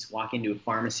 You can just walk into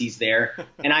pharmacies there,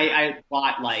 and I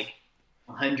bought like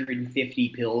 150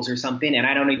 pills or something, and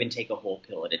I don't even take a whole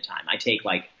pill at a time. I take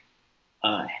like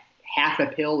half a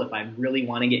pill if I really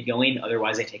want to get going.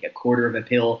 Otherwise, I take a quarter of a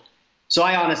pill. So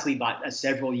I honestly bought a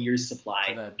several years So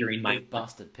supply they're during my big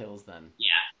bastard pills then. yeah.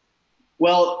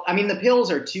 Well, I mean the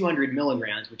pills are 200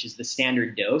 milligrams, which is the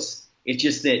standard dose. It's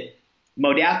just that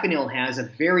modafinil has a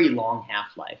very long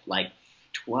half-life, like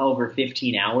 12 or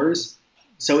 15 hours.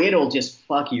 So it'll just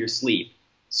fuck your sleep.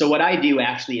 So what I do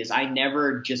actually is I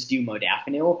never just do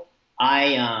modafinil.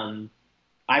 I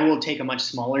will take a much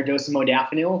smaller dose of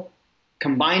modafinil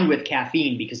combined with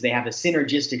caffeine because they have a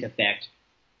synergistic effect,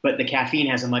 but the caffeine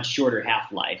has a much shorter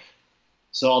half-life.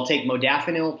 So I'll take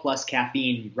modafinil plus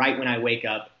caffeine right when I wake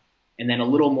up, and then a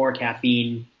little more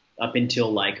caffeine up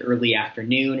until like early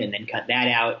afternoon, and then cut that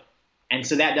out. And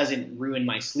so that doesn't ruin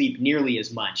my sleep nearly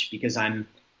as much because I'm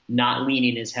not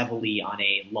leaning as heavily on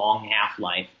a long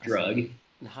half-life drug.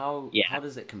 And how Yeah. how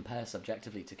does it compare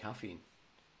subjectively to caffeine?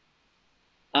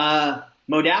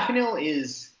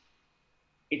 Modafinil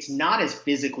it's not as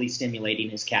physically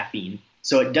stimulating as caffeine.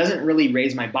 So it doesn't really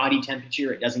raise my body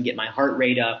temperature. It doesn't get my heart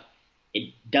rate up.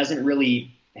 It doesn't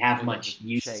really have No, much like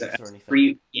use shakes as or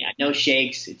anything. no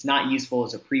shakes. It's not useful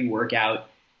as a pre-workout.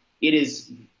 It is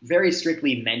very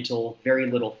strictly mental, very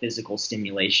little physical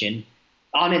stimulation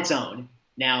on its own.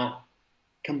 Now,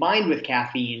 combined with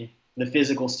caffeine, the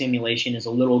physical stimulation is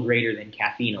a little greater than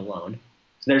caffeine alone.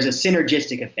 So there's a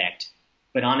synergistic effect,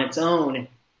 but on its own,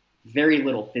 very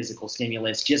little physical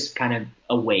stimulus, just kind of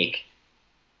awake,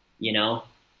 you know,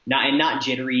 not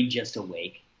jittery, just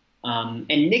awake. And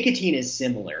nicotine is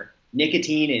similar.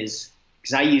 Nicotine is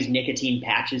because I use nicotine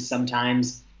patches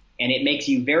sometimes, and it makes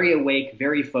you very awake,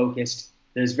 very focused.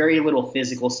 There's very little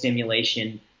physical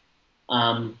stimulation.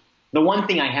 The one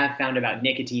thing I have found about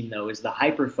nicotine, though, is the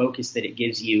hyper focus that it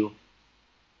gives you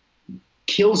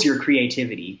kills your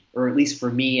creativity, or at least for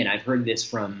me, and I've heard this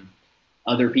from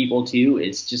other people too,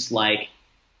 is just like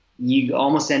you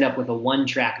almost end up with a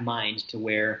one-track mind to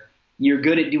where you're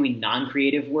good at doing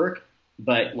non-creative work,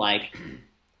 but like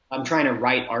I'm trying to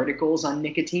write articles on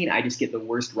nicotine, I just get the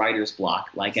worst writer's block.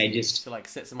 Like I just So like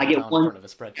sit I someone get down in one front of a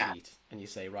spreadsheet yeah, and you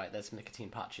say, right, there's nicotine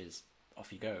patches,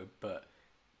 off you go. But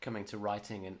coming to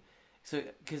writing and so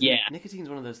because yeah, nicotine is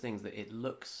one of those things that it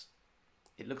looks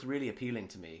really appealing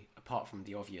to me, apart from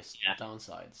the obvious yeah.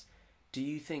 downsides. Do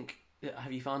you think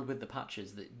have you found with the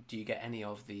patches that do you get any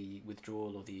of the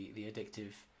withdrawal or the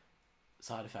addictive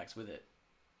side effects with it?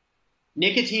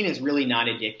 Nicotine is really not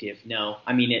addictive. No,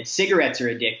 I mean cigarettes are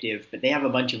addictive, but they have a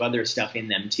bunch of other stuff in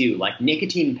them too. Like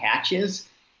nicotine patches,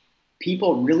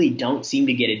 people really don't seem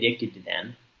to get addicted to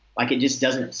them. Like it just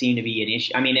doesn't seem to be an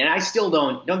issue. I mean, and I still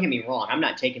don't get me wrong. I'm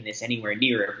not taking this anywhere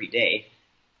near every day.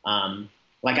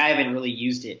 Like I haven't really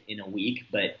used it in a week,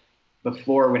 but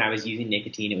before when I was using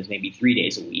nicotine, it was maybe 3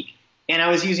 days a week. And I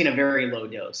was using a very low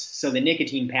dose. So the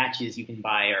nicotine patches you can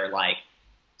buy are like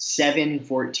 7,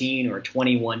 14, or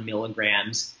 21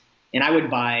 milligrams. And I would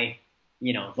buy,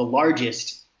 the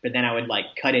largest, but then I would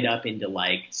like cut it up into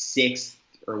like 6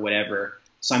 or whatever.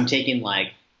 So I'm taking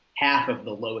like half of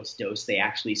the lowest dose they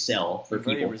actually sell for You're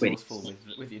very people quitting. resourceful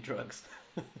with your drugs.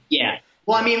 Yeah.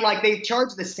 Well, I Yeah. mean, like they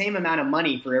charge the same amount of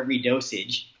money for every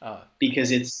dosage Oh,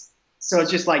 because okay. it's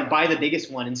just like buy the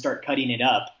biggest one and start cutting it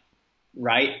up,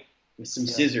 right? With some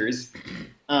Yeah. scissors.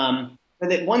 But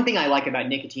the one thing I like about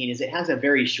nicotine is it has a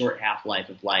very short half-life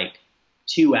of like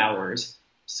 2 hours.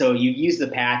 So you use the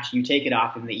patch, you take it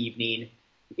off in the evening.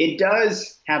 It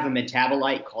does have a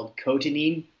metabolite called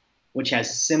cotinine, which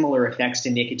has similar effects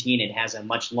to nicotine and has a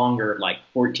much longer, like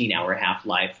 14-hour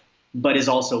half-life, but is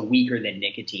also weaker than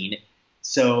nicotine.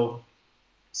 So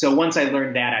once I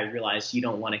learned that, I realized you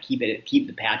don't want to keep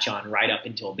the patch on right up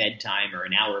until bedtime or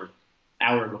an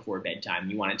hour before bedtime.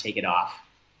 You want to take it off,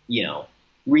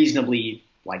 reasonably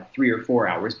like 3 or 4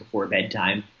 hours before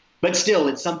bedtime. But still,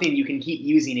 it's something you can keep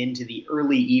using into the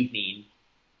early evening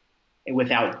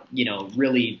without,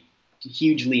 really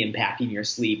hugely impacting your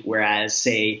sleep. Whereas,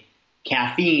 say,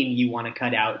 caffeine, you want to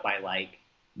cut out by like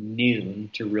noon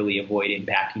to really avoid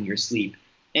impacting your sleep.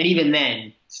 And even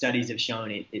then, studies have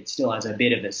shown it still has a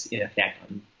bit of an effect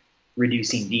on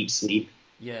reducing deep sleep.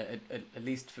 Yeah, at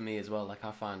least for me as well. Like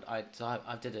I found, I've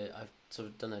sort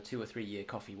of done a 2 or 3 year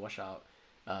coffee washout.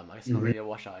 I guess it's not really a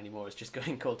washout anymore. It's just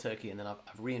going cold turkey, and then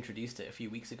I've reintroduced it a few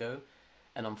weeks ago,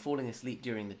 and I'm falling asleep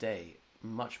during the day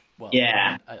much well.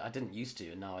 Yeah. I didn't used to,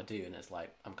 and now I do, and it's like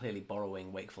I'm clearly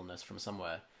borrowing wakefulness from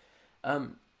somewhere.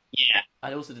 Yeah.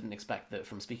 I also didn't expect that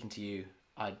from speaking to you,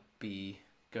 I'd be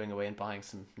going away and buying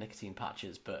some nicotine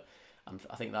patches, but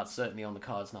I think that's certainly on the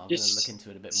cards now. I'm going to look into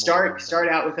it a bit more. Start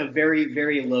out with a very,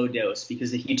 very low dose,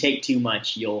 because if you take too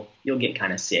much, you'll get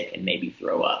kind of sick and maybe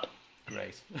throw up.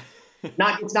 Great. It's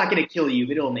not going to kill you,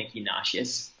 but it'll make you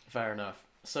nauseous. Fair enough.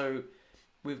 So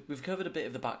we've covered a bit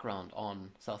of the background on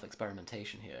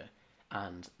self-experimentation here,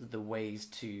 and the ways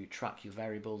to track your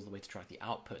variables, the way to track the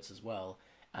outputs as well,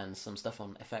 and some stuff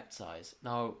on effect size.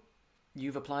 Now,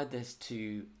 you've applied this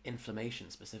to inflammation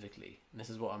specifically, and this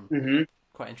is what I'm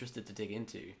quite interested to dig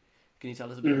into. Can you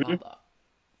tell us a bit about that?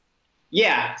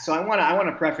 Yeah, so I want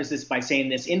to preface this by saying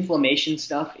this inflammation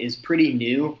stuff is pretty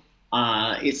new.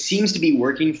 It seems to be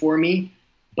working for me,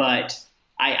 but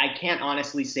I can't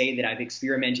honestly say that I've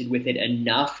experimented with it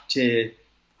enough to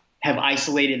have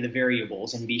isolated the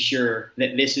variables and be sure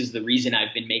that this is the reason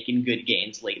I've been making good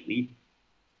gains lately.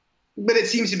 But it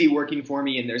seems to be working for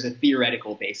me, and there's a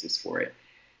theoretical basis for it.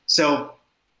 So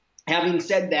having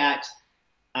said that,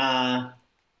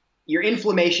 your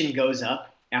inflammation goes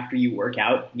up after you work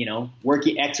out.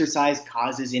 Exercise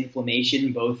causes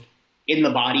inflammation both in the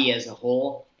body as a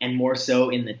whole and more so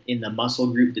in the muscle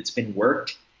group that's been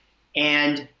worked.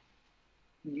 And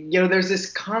there's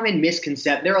this common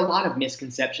misconception. There are a lot of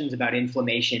misconceptions about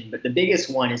inflammation, but the biggest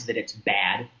one is that it's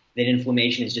bad, that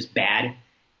inflammation is just bad.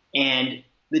 And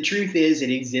the truth is, it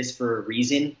exists for a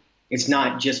reason. It's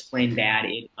not just plain bad.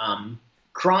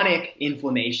 Chronic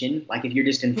inflammation, like if you're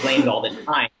just inflamed all the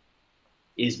time,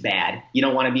 is bad. You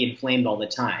don't want to be inflamed all the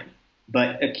time.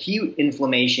 But acute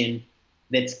inflammation,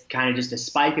 that's kind of just a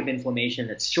spike of inflammation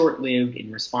that's short-lived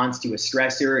in response to a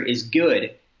stressor, is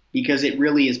good, because it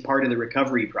really is part of the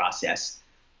recovery process.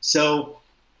 So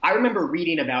I remember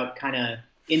reading about kind of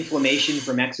inflammation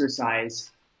from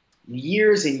exercise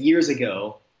years and years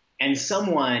ago, and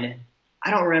someone,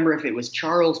 I don't remember if it was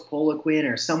Charles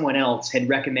Poliquin or someone else, had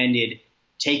recommended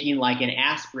taking like an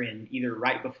aspirin either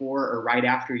right before or right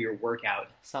after your workout.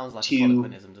 Sounds like a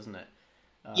Poliquinism, doesn't it?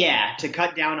 To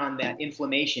cut down on that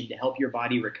inflammation to help your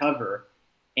body recover.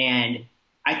 And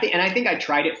I think I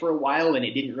tried it for a while and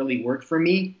it didn't really work for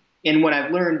me. And what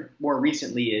I've learned more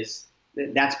recently is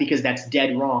that's because that's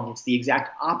dead wrong. It's the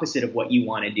exact opposite of what you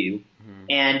want to do. Mm-hmm.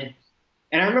 And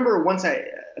I remember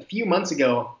a few months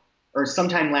ago or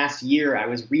sometime last year, I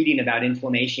was reading about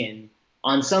inflammation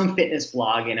on some fitness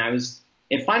blog, and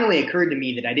it finally occurred to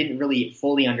me that I didn't really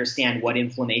fully understand what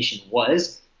inflammation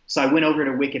was. So I went over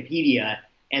to Wikipedia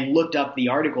and looked up the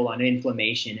article on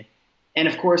inflammation. And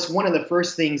of course, one of the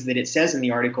first things that it says in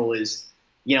the article is,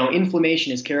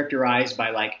 inflammation is characterized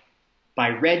by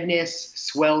redness,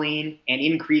 swelling, and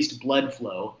increased blood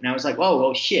flow. And I was like,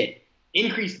 well, shit,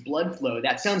 increased blood flow.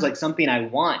 That sounds like something I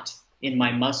want in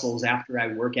my muscles after I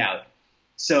work out.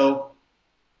 So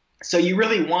you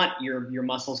really want your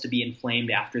muscles to be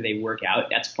inflamed after they work out.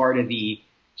 That's part of the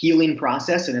healing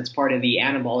process, and it's part of the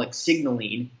anabolic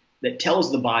signaling that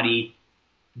tells the body,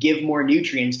 give more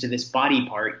nutrients to this body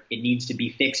part. It needs to be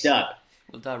fixed up.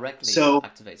 Will directly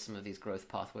activate some of these growth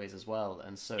pathways as well.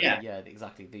 And so,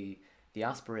 exactly. The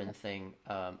aspirin thing,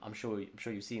 I'm sure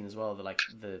you've seen as well,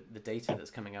 the data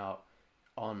that's coming out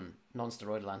on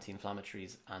non-steroidal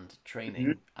anti-inflammatories and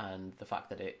training, and the fact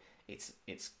that it's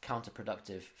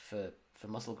counterproductive for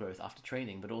muscle growth after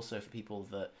training, but also for people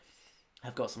that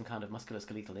have got some kind of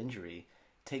musculoskeletal injury,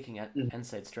 taking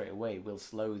NSAID straight away will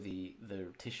slow the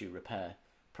tissue repair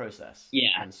process.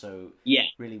 And so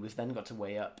really we've then got to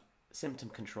weigh up symptom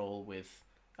control with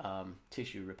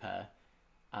tissue repair,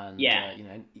 and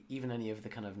even any of the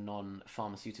kind of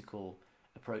non-pharmaceutical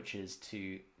approaches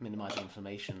to minimizing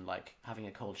inflammation, like having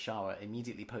a cold shower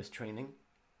immediately post-training,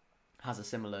 has a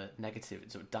similar negative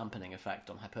sort of dampening effect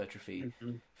on hypertrophy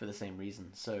for the same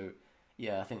reason. So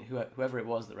I think whoever it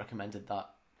was that recommended that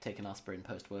take an aspirin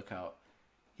post-workout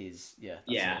is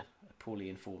a poorly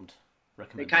informed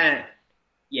recommendation.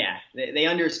 They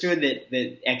understood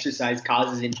that exercise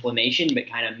causes inflammation, but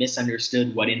kind of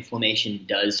misunderstood what inflammation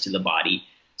does to the body.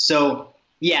 So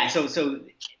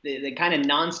the kind of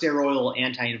non-steroidal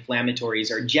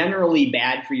anti-inflammatories are generally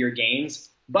bad for your gains,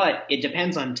 but it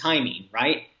depends on timing,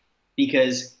 right?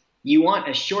 Because you want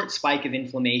a short spike of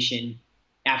inflammation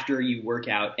after you work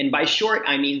out. And by short,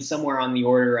 I mean somewhere on the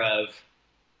order of,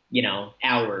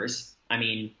 hours. I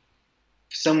mean,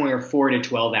 somewhere 4 to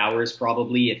 12 hours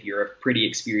probably if you're a pretty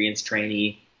experienced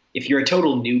trainee. If you're a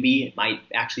total newbie, it might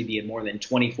actually be a more than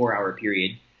 24-hour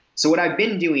period. So what I've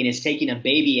been doing is taking a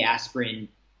baby aspirin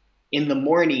in the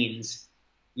mornings,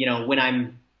 when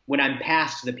I'm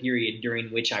past the period during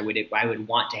which I would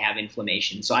want to have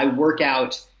inflammation. So I work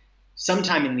out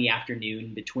sometime in the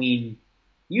afternoon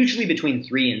usually between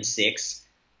 3 and 6.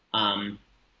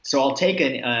 So I'll take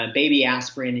a baby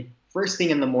aspirin first thing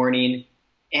in the morning,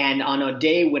 and on a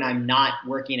day when I'm not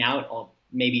working out, I'll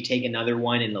maybe take another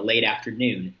one in the late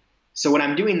afternoon. So what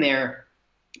I'm doing there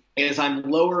is I'm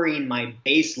lowering my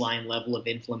baseline level of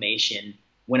inflammation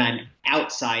when I'm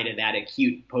outside of that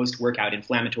acute post-workout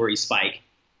inflammatory spike,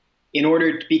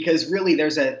 because really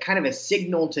there's a kind of a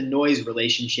signal to noise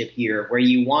relationship here where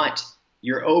you want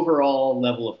your overall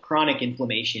level of chronic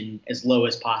inflammation as low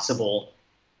as possible,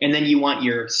 and then you want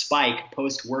your spike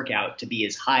post-workout to be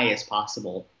as high as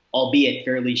possible, albeit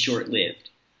fairly short-lived.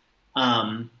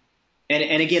 And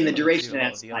again, the duration of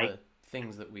that the spike. other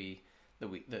things that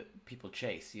people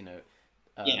chase,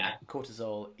 Yeah.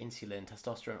 cortisol, insulin,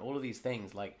 testosterone, all of these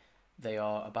things, like they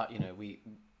are about, we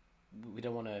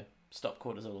don't want to stop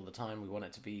cortisol all the time. We want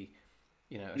it to be,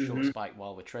 a short spike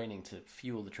while we're training to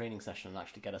fuel the training session and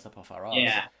actually get us up off our arse.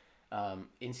 Yeah.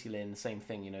 Insulin, same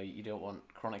thing. You don't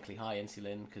want chronically high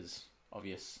insulin because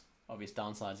obvious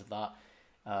downsides of that.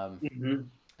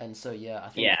 And so, I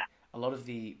think a lot of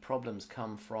the problems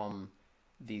come from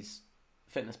these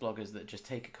fitness bloggers that just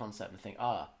take a concept and think,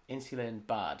 insulin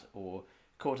bad or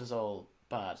cortisol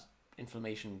bad,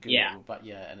 inflammation good. Yeah. But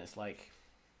and it's like,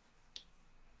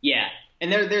 Yeah.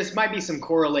 And there's might be some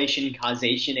correlation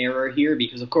causation error here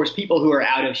because, of course, people who are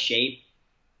out of shape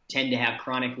tend to have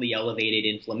chronically elevated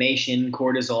inflammation,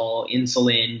 cortisol,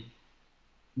 insulin.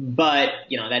 But,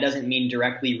 that doesn't mean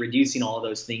directly reducing all of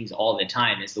those things all the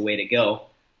time is the way to go.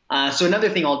 So another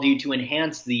thing I'll do to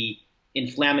enhance the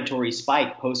inflammatory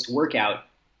spike post-workout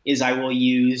is I will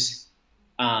use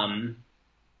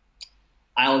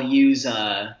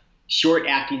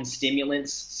short-acting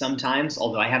stimulants sometimes,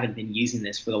 although I haven't been using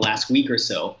this for the last week or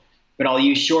so. But I'll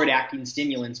use short-acting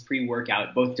stimulants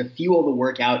pre-workout, both to fuel the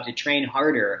workout, to train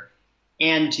harder,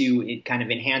 and to kind of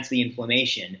enhance the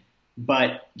inflammation.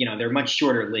 But, they're much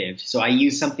shorter-lived. So I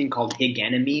use something called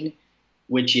higenamine,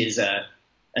 which is a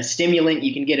stimulant.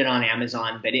 You can get it on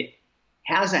Amazon, but it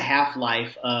has a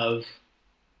half-life of,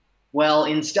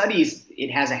 in studies,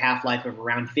 it has a half-life of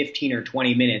around 15 or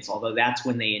 20 minutes, although that's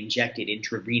when they inject it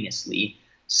intravenously.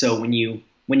 So when you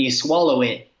swallow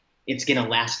it, it's going to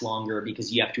last longer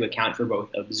because you have to account for both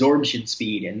absorption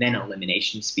speed and then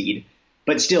elimination speed.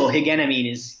 But still,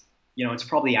 higenamine is, it's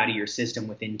probably out of your system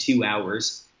within 2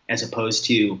 hours as opposed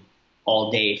to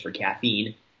all day for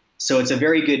caffeine. So it's a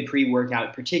very good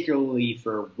pre-workout, particularly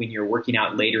for when you're working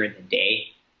out later in the day.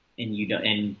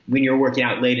 And when you're working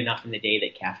out late enough in the day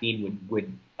that caffeine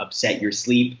would upset your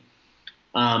sleep.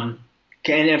 And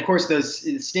of course,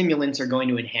 those stimulants are going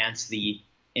to enhance the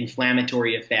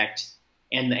inflammatory effect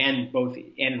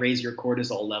and raise your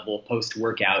cortisol level post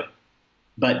workout.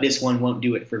 But this one won't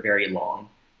do it for very long.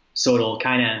 So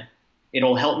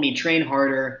it'll help me train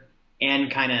harder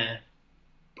and kind of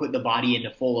put the body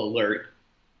into full alert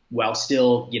while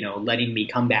still, letting me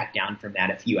come back down from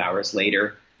that a few hours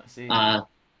later. I see.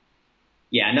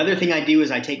 Another thing I do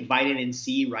is I take vitamin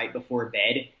C right before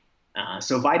bed.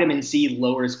 So vitamin C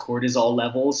lowers cortisol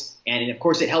levels, and of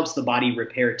course it helps the body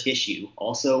repair tissue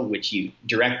also, which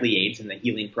directly aids in the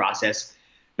healing process.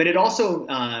 But it also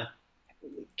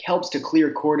helps to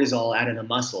clear cortisol out of the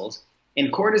muscles.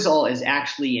 And cortisol is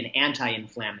actually an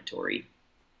anti-inflammatory.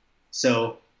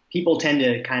 So people tend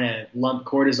to kind of lump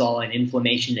cortisol and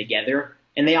inflammation together,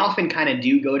 and they often kind of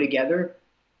do go together.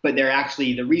 But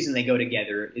the reason they go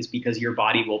together is because your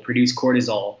body will produce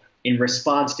cortisol in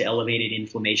response to elevated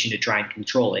inflammation to try and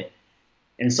control it.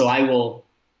 And so I'll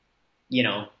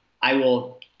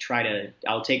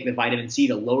take the vitamin C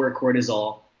to lower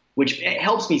cortisol, which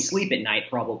helps me sleep at night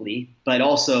probably, but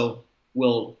also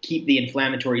will keep the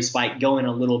inflammatory spike going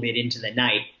a little bit into the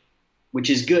night, which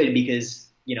is good because,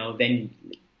 then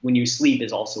when you sleep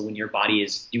is also when your body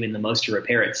is doing the most to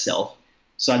repair itself.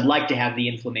 So I'd like to have the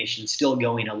inflammation still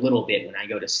going a little bit when I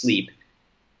go to sleep.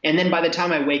 And then by the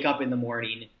time I wake up in the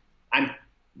morning,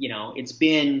 it's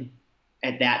been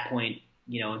at that point,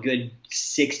 a good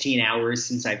 16 hours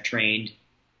since I've trained,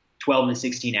 12 to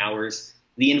 16 hours.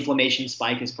 The inflammation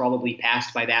spike is probably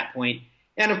passed by that point.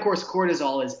 And of course,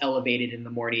 cortisol is elevated in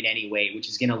the morning anyway, which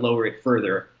is going to lower it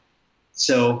further.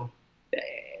 So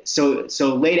so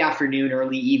late afternoon,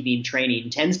 early evening training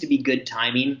tends to be good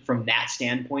timing from that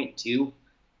standpoint too,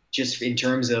 just in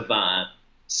terms of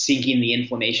syncing the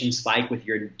inflammation spike with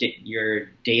your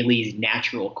daily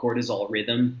natural cortisol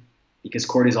rhythm, because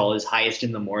cortisol is highest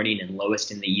in the morning and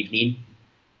lowest in the evening.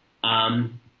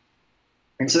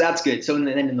 And so that's good. So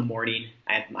then in the morning,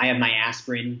 I have my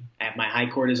aspirin, I have my high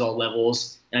cortisol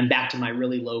levels, and I'm back to my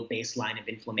really low baseline of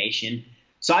inflammation.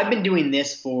 So I've been doing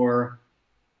this for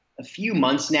a few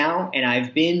months now, and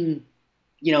I've been,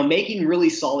 making really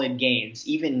solid gains,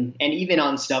 even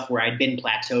on stuff where I'd been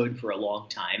plateaued for a long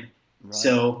time. Right.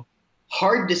 So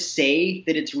hard to say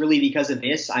that it's really because of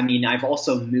this. I mean, I've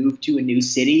also moved to a new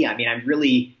city. I mean, I'm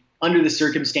really, under the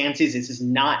circumstances, this is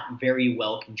not very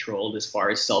well controlled as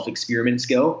far as self-experiments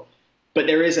go, but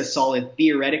there is a solid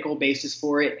theoretical basis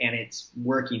for it, and it's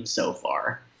working so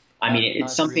far. I mean,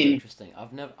 it's something really interesting.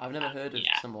 I've never heard of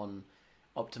yeah. someone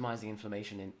optimizing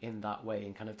inflammation in that way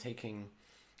and kind of taking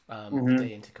Mm-hmm. the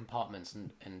day into compartments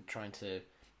and trying to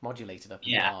modulate it up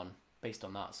and Yeah. down based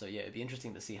on that. So yeah, it'd be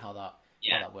interesting to see how that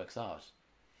Yeah. works out.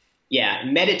 Yeah.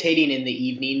 Meditating in the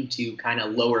evening to kind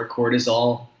of lower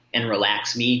cortisol and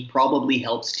relax me probably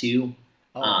helps too.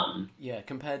 Oh, Um, yeah,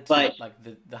 compared to but like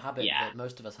the habit yeah, that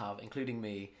most of us have, including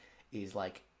me, is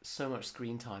like so much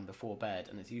screen time before bed,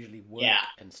 and it's usually yeah, work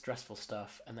and stressful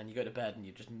stuff, and then you go to bed and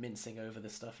you're just mincing over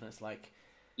this stuff, and it's like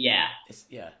yeah, it's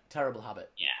terrible habit.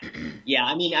 yeah, yeah.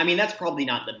 I mean, that's probably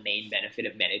not the main benefit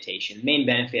of meditation. Main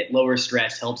benefit, lower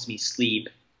stress, helps me sleep.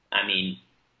 I mean,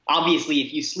 obviously,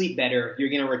 if you sleep better, you're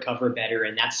going to recover better,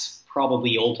 and that's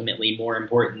probably ultimately more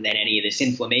important than any of this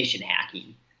inflammation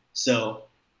hacking. So,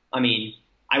 I mean,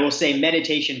 I will say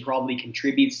meditation probably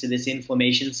contributes to this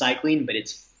inflammation cycling, but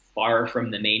it's far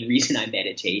from the main reason I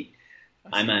meditate.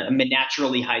 I I'm see. a, I'm a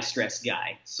naturally high stress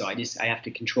guy, so I have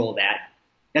to control that.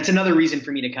 That's another reason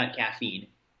for me to cut caffeine.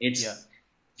 Yeah. It's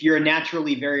If you're a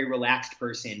naturally very relaxed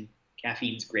person,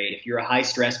 caffeine's great. If you're a high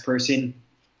stress person,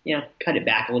 cut it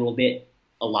back a little bit,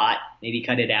 a lot, maybe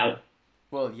cut it out.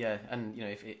 Well, yeah, and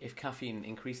if caffeine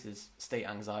increases state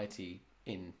anxiety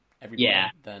in Yeah,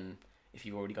 everybody, then if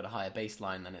you've already got a higher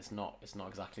baseline, then it's not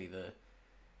exactly the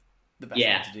best thing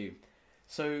yeah. to do.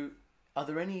 So, are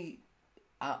there any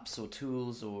apps or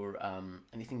tools or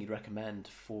anything you'd recommend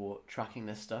for tracking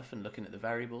this stuff and looking at the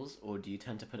variables, or do you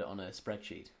tend to put it on a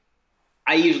spreadsheet?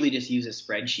 I usually just use a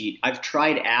spreadsheet. I've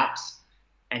tried apps,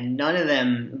 and none of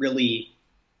them really.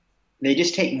 They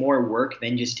just take more work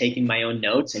than just taking my own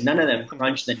notes, and none of them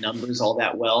crunch the numbers all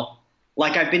that well.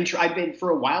 Like I've been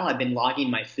for a while. I've been logging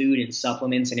my food and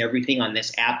supplements and everything on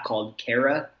this app called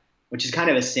Kara, which is kind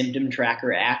of a symptom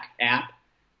tracker app.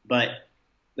 But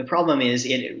the problem is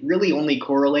it really only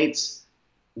correlates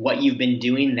what you've been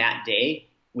doing that day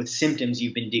with symptoms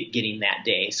you've been getting that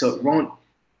day. So it won't.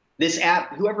 This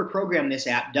app, whoever programmed this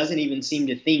app, doesn't even seem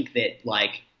to think that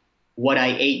like what I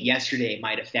ate yesterday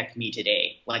might affect me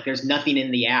today. Like there's nothing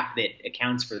in the app that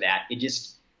accounts for that.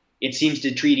 It seems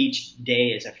to treat each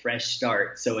day as a fresh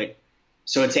start. So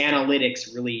its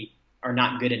analytics really are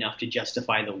not good enough to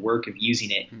justify the work of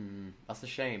using it. That's a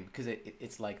shame because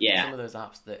it's like Yeah. some of those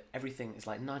apps that everything is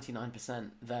like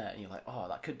 99% there, and you're like, oh,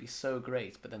 that could be so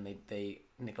great, but then they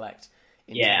neglect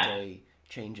Yeah. inter-day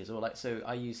changes. Or like, so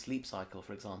I use Sleep Cycle,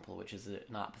 for example, which is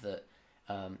an app that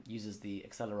uses the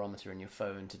accelerometer in your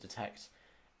phone to detect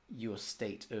your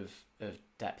state of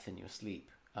depth in your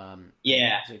sleep.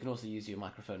 Yeah. So you can also use your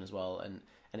microphone as well, and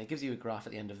it gives you a graph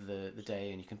at the end of the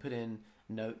day, and you can put in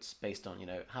notes based on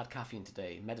had caffeine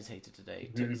today, meditated today,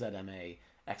 took ZMA,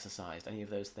 exercised, any of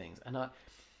those things. And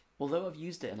although I've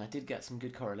used it and I did get some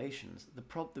good correlations, the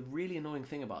really annoying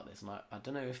thing about this, and I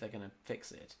don't know if they're going to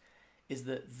fix it, is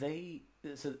that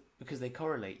because they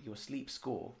correlate your sleep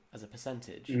score as a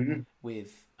percentage Mm-hmm.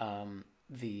 with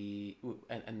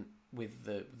with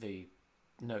the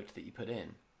note that you put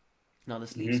in. Now the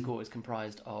sleep Mm-hmm. score is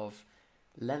comprised of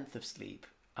length of sleep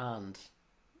and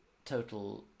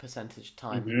total percentage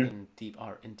time Mm-hmm. in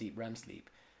deep REM sleep.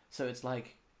 So it's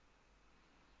like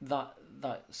that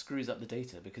screws up the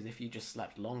data, because if you just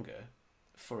slept longer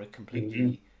for a Mm-hmm.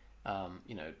 completely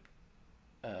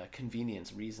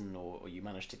convenience reason, or you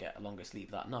managed to get a longer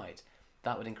sleep that night,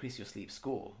 that would increase your sleep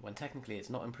score, when technically it's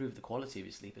not improved the quality of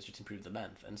your sleep, it's just improved the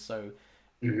length. And so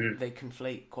Mm-hmm. they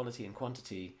conflate quality and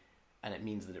quantity, and it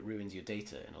means that it ruins your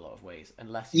data in a lot of ways,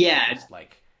 unless you were to Yeah. just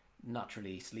like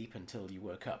naturally sleep until you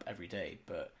woke up every day.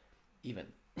 But even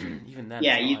even then,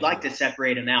 Yeah. it's not You'd like ideal. to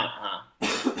separate them out,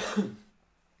 huh?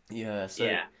 Yeah, so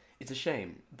Yeah. it's a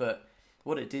shame, but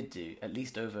what it did do, at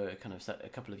least over kind of a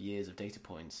couple of years of data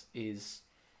points, is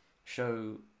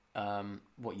show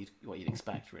what you'd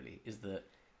expect. Really, is that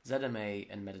ZMA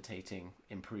and meditating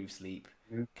improve sleep.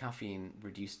 Mhm. Caffeine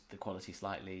reduced the quality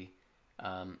slightly.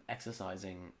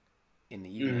 Exercising in the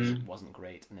evening Mhm. wasn't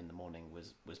great, and in the morning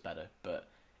was better. But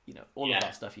all of Yeah.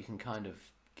 that stuff you can kind of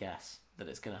guess that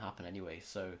it's going to happen anyway.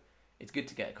 So it's good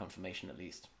to get a confirmation at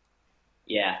least.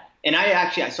 Yeah. And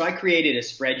I created a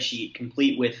spreadsheet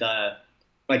complete with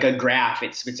like a graph.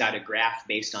 It spits out a graph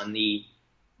based on the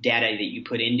data that you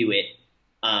put into it.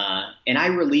 And I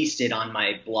released it on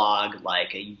my blog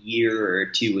like a year or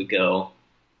two ago.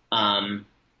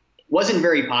 Wasn't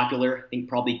very popular. I think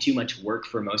probably too much work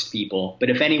for most people. But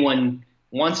if anyone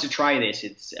wants to try this,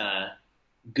 it's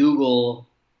Google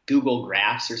Google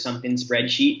Graphs or something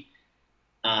spreadsheet.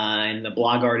 And the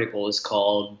blog article is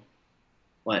called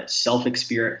what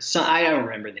self-experience. So, I don't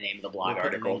remember the name of the We'll blog put the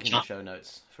article. link in the show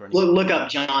notes for anyone. Look up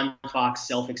John Fawkes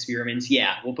self-experiments.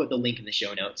 Yeah, we'll put the link in the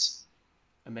show notes.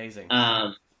 Amazing.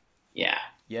 Yeah.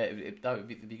 Yeah,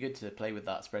 it'd be good to play with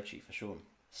that spreadsheet for sure.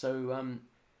 So,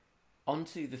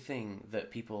 onto the thing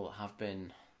that people have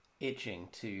been itching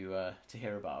to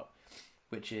hear about,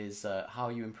 which is how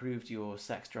you improved your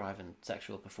sex drive and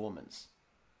sexual performance.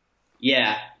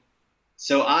 Yeah.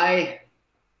 So I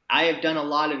have done a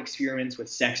lot of experiments with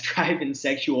sex drive and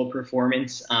sexual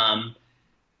performance. And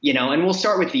we'll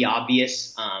start with the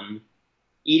obvious.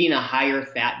 Eating a higher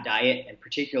fat diet, and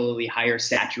particularly higher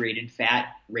saturated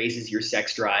fat, raises your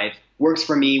sex drive. Works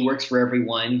for me, works for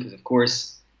everyone, because of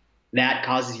course that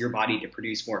causes your body to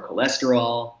produce more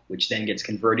cholesterol, which then gets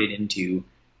converted into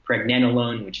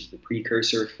pregnenolone, which is the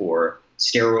precursor for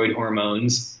steroid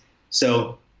hormones.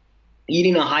 So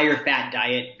eating a higher fat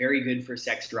diet, very good for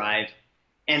sex drive.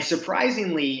 And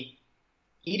surprisingly,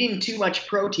 eating too much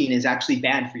protein is actually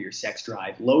bad for your sex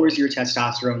drive. Lowers your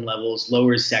testosterone levels,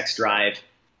 lowers sex drive.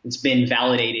 It's been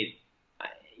validated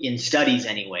in studies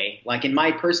anyway. Like in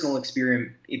my personal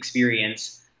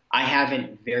experience, I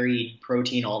haven't varied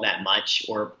protein all that much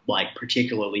or like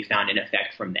particularly found an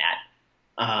effect from that.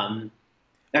 I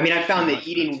found that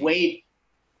eating protein? way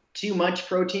too much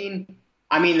protein,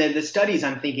 the studies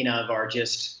I'm thinking of are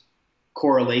just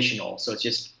correlational. So it's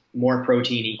just more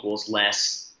protein equals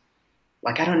less.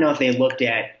 Like, I don't know if they looked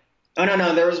at, oh,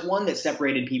 no, there was one that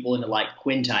separated people into like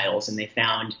quintiles, and they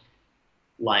found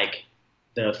like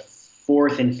the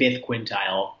fourth and fifth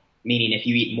quintile, meaning if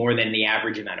you eat more than the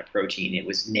average amount of protein, it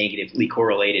was negatively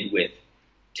correlated with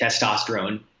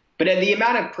testosterone. But the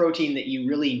amount of protein that you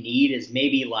really need is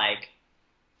maybe like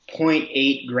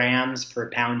 0.8 grams per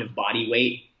pound of body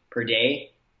weight per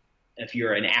day if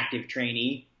you're an active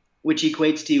trainee, which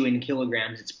equates to in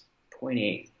kilograms, it's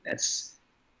 0.8. That's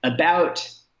about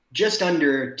just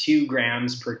under 2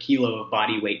 grams per kilo of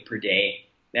body weight per day.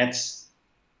 That's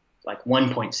like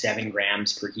 1.7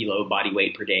 grams per kilo of body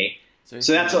weight per day. So if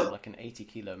that's you're like an 80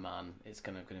 kilo man, it's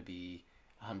going to be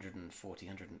 140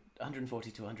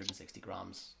 to 160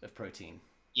 grams of protein.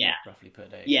 Yeah. Roughly per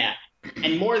day. Yeah.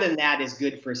 And more than that is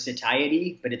good for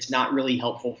satiety, but it's not really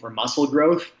helpful for muscle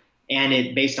growth. And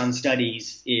it, based on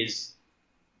studies, is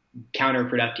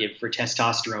counterproductive for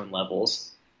testosterone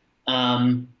levels.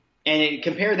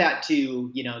 Compare that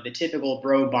to, the typical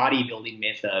bro bodybuilding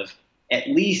myth of at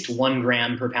least 1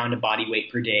 gram per pound of body weight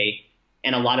per day.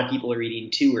 And a lot of people are eating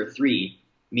 2 or 3,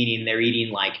 meaning they're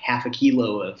eating like half a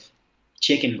kilo of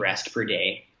chicken breast per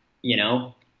day,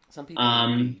 Some people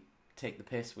really take the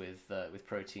piss with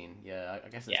protein. Yeah, I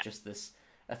guess it's just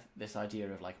this idea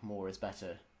of like more is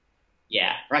better.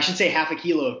 Yeah, or I should say half a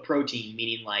kilo of protein,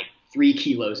 meaning like 3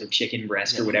 kilos of chicken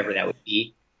breast or whatever that would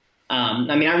be. I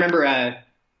remember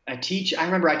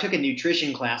I took a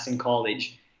nutrition class in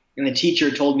college, and the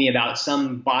teacher told me about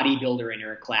some bodybuilder in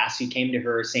her class who came to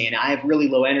her saying, I have really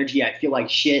low energy. I feel like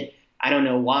shit. I don't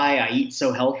know why. I eat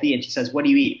so healthy. And she says, what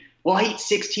do you eat? Well, I eat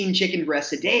 16 chicken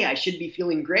breasts a day. I should be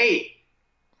feeling great.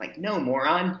 Like, no,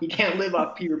 moron. You can't live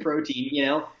off pure protein,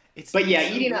 It's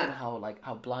eating so weird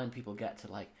how blind people get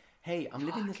to like, hey, I'm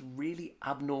living this really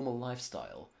abnormal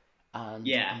lifestyle, and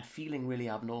I'm feeling really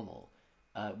abnormal.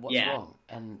 What's wrong?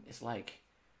 And it's like,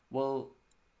 well,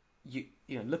 you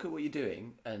look at what you're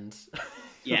doing, and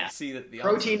see that the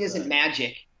protein isn't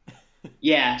magic.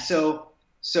 Yeah, so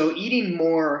eating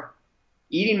more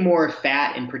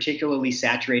fat, and particularly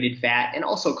saturated fat, and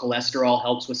also cholesterol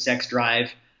helps with sex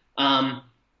drive.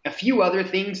 A few other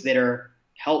things that are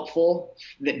helpful,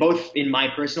 that both in my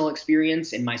personal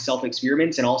experience and my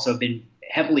self-experiments, and also have been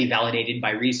heavily validated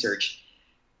by research.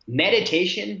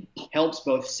 Meditation helps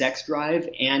both sex drive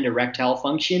and erectile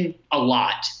function a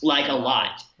lot, a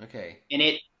lot. Okay. And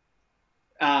it,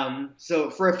 so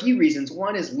for a few reasons.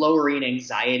 One is lowering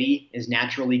anxiety is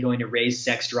naturally going to raise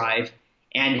sex drive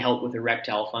and help with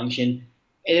erectile function.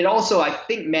 it also, I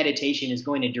think meditation is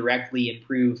going to directly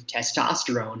improve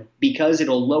testosterone because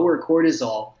it'll lower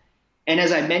cortisol. And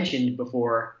as I mentioned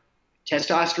before,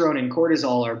 testosterone and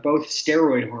cortisol are both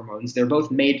steroid hormones. They're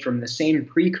both made from the same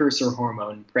precursor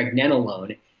hormone,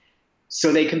 pregnenolone.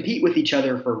 So they compete with each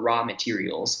other for raw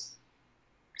materials.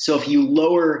 So if you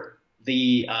lower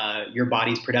your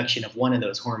body's production of one of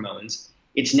those hormones,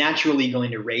 it's naturally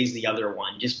going to raise the other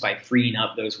one just by freeing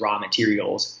up those raw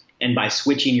materials and by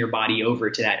switching your body over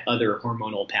to that other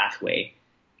hormonal pathway,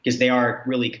 because they are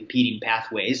really competing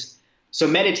pathways. So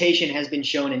meditation has been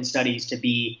shown in studies to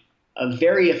be a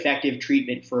very effective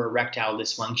treatment for erectile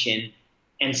dysfunction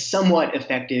and somewhat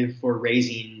effective for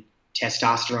raising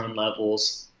testosterone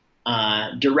levels.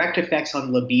 Direct effects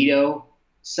on libido,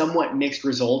 somewhat mixed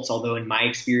results, although in my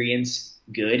experience,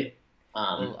 good.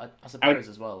 Well, I suppose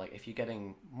as well, like if you're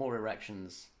getting more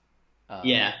erections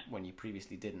Yeah, when you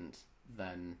previously didn't,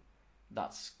 then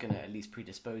that's going to at least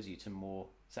predispose you to more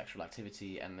sexual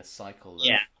activity and the cycle of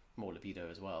yeah, more libido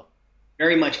as well.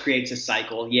 very much creates a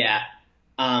cycle. Yeah.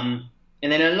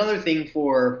 And then another thing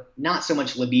for not so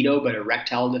much libido, but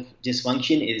erectile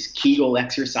dysfunction is Kegel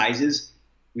exercises,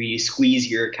 where you squeeze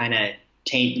your kind of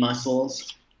taint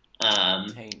muscles.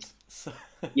 Taint. So,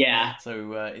 Yeah,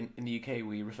 in the UK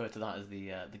we refer to that as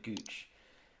the gooch,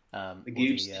 the or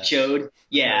gooch, the chode. the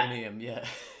Yeah, perineum. Yeah.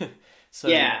 So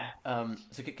yeah,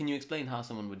 can you explain how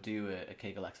someone would do a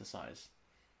Kegel exercise?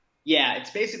 yeah. It's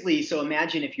basically, so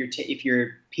imagine if you're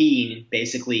peeing,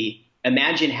 basically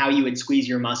imagine how you would squeeze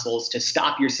your muscles to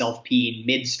stop yourself peeing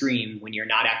midstream when you're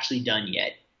not actually done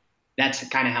yet. That's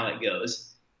kind of how it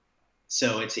goes.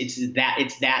 So it's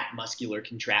that muscular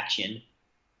contraction,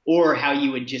 or how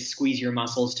you would just squeeze your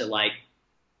muscles to like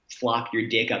flop your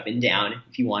dick up and down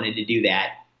if you wanted to do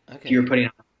that. If Okay. you're putting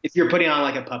on, if you're putting on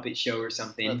like a puppet show or A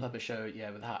something. puppet show, yeah,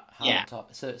 with hat Yeah, on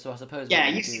top. So I suppose what yeah,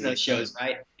 you would you've do seen those is shows,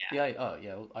 right? yeah, oh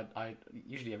yeah, well, I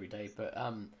usually every day, but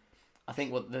I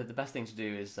think what the best thing to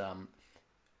do is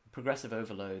progressive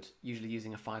overload, usually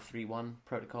using a 5-3-1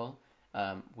 protocol,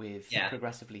 with Yeah,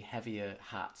 progressively heavier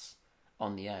hats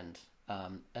on the end.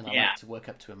 And I yeah, like to work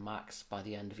up to a max by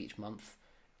the end of each month,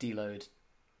 deload,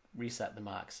 reset the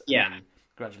max, and yeah. then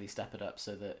gradually step it up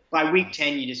so that. By Uh, week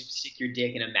 10, you just stick your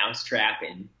dick in a mouse trap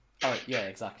and oh yeah,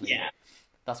 exactly. yeah.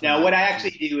 That's when Now, what I you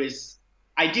actually choose. do is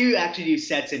I do actually do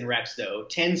sets and reps though.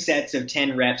 10 sets of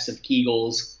 10 reps of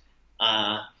Kegels,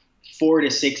 uh, 4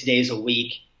 to 6 days a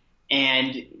week.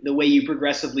 And the way you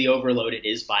progressively overload it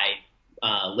is by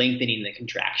lengthening the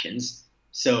contractions.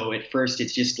 So at first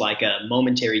it's just like a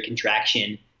momentary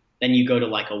contraction. Then you go to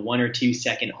like a 1 or 2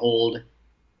 second hold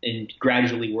and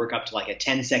gradually work up to like a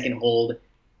 10-second hold.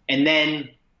 And then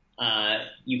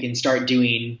you can start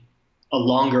doing a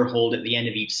longer hold at the end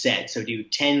of each set. So do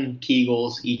 10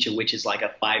 Kegels, each of which is like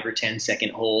a 5 or 10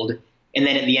 second hold. And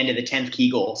then at the end of the 10th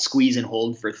Kegel, squeeze and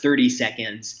hold for 30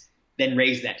 seconds, then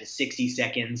raise that to 60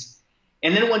 seconds.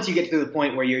 And then once you get to the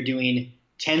point where you're doing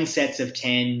 10 sets of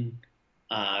 10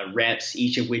 reps,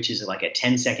 each of which is like a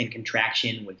 10-second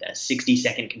contraction with a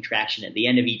 60-second contraction at the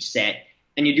end of each set,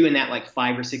 and you're doing that like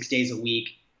 5 or 6 days a week,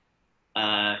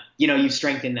 you've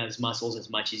strengthened those muscles as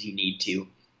much as you need to.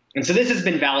 And so this has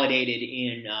been validated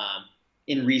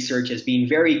in research as being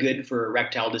very good for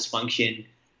erectile dysfunction,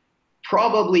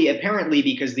 probably apparently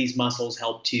because these muscles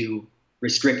help to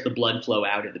restrict the blood flow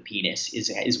out of the penis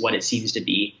is what it seems to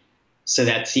be. So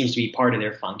that seems to be part of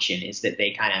their function, is that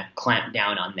they kind of clamp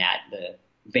down on that, the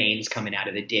veins coming out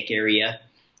of the dick area.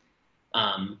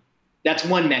 That's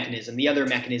one mechanism. The other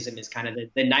mechanism is kind of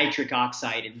the nitric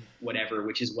oxide and whatever,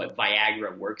 which is what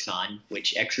Viagra works on,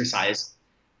 which exercise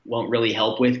won't really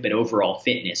help with, but overall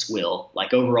fitness will.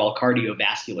 Like overall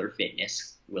cardiovascular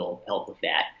fitness will help with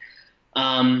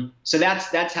that. So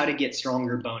that's how to get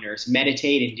stronger boners.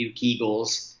 Meditate and do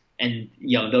Kegels, and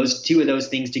those two of those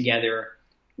things together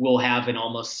will have an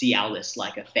almost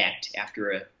Cialis-like effect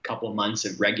after a couple months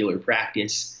of regular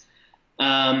practice.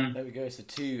 There we go. So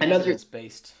two Another,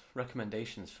 evidence-based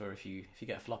recommendations for if you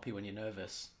get floppy when you're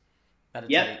nervous.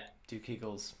 yep, Meditate, do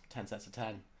Kegels, 10 sets of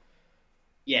 10.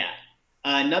 yeah.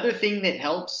 Another thing that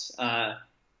helps,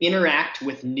 interact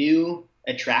with new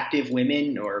attractive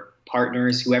women or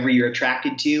partners, whoever you're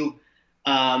attracted to.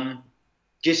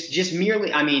 Just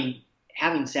merely, I mean,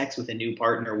 having sex with a new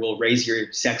partner will raise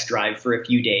your sex drive for a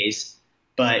few days,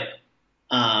 but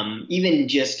even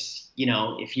just,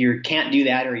 if you can't do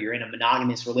that or you're in a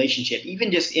monogamous relationship,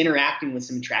 even just interacting with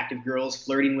some attractive girls,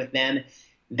 flirting with them,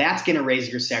 that's going to raise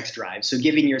your sex drive. So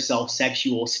giving yourself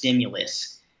sexual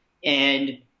stimulus.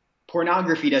 And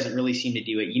pornography doesn't really seem to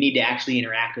do it. You need to actually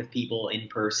interact with people in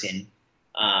person.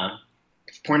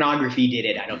 If pornography did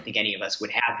it, I don't think any of us would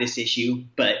have this issue,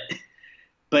 but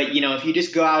But, if you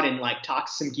just go out and like talk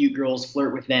to some cute girls,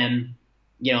 flirt with them,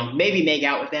 maybe make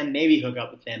out with them, maybe hook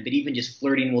up with them, but even just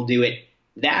flirting will do it.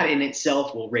 That in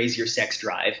itself will raise your sex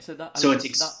drive. So that, I So mean,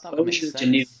 it's that would make exposure sense to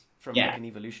new. from like Yeah. an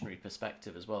evolutionary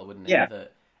perspective as well, wouldn't it? Yeah.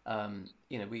 That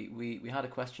we had a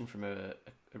question from a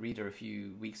reader a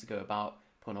few weeks ago about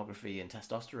pornography and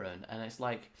testosterone, and it's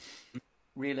like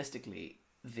realistically,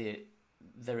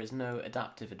 there is no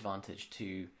adaptive advantage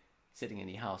to sitting in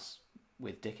your house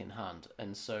with dick in hand,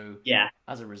 and so Yeah.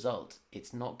 as a result,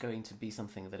 it's not going to be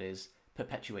something that is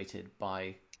perpetuated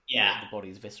by Yeah. the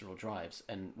body's visceral drives,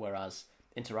 and whereas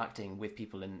interacting with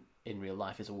people in real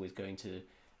life is always going to,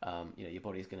 your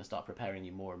body's going to start preparing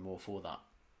you more and more for that.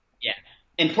 Yeah.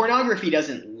 And pornography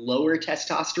doesn't lower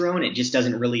testosterone. It just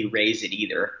doesn't really raise it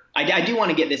either. I do want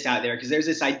to get this out there because there's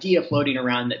this idea floating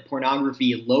around that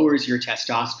pornography lowers your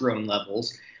testosterone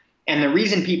levels. And the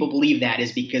reason people believe that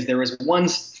is because there was one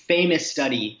famous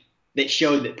study that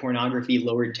showed that pornography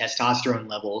lowered testosterone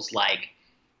levels like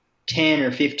 10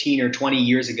 or 15 or 20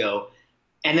 years ago.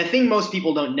 And the thing most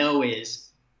people don't know is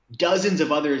dozens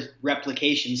of other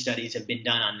replication studies have been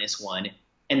done on this one,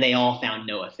 and they all found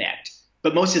no effect.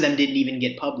 But most of them didn't even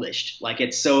get published. Like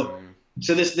it's so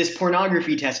this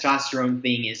pornography testosterone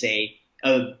thing is a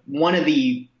one of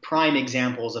the prime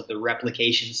examples of the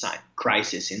replication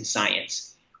crisis in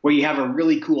science, where you have a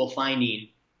really cool finding,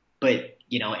 but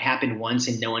it happened once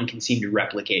and no one can seem to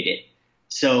replicate it.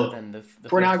 So but then the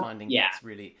first finding gets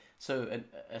really so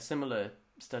a similar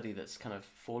study that's kind of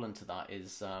fallen to that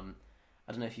is I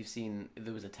don't know if you've seen,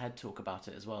 there was a TED talk about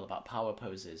it as well, about power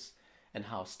poses and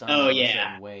how standing in a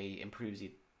certain way improves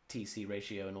your TC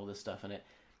ratio and all this stuff in it.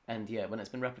 And when it's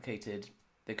been replicated,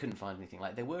 they couldn't find anything.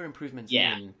 Like there were improvements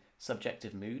in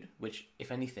subjective mood, which,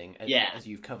 if anything, as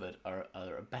you've covered, are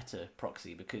a better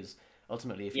proxy, because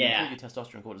ultimately, if you improve your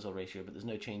testosterone cortisol ratio, but there's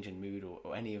no change in mood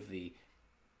or any of the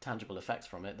tangible effects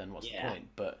from it, then what's the point?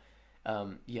 But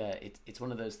it's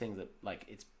one of those things that,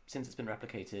 like, since it's been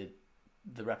replicated,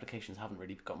 the replications haven't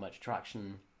really got much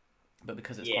traction. But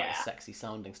because it's quite a sexy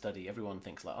sounding study, everyone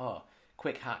thinks like, oh,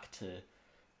 quick hack to,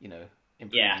 improve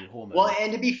your hormones. Well,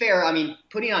 and to be fair, I mean,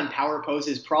 putting on power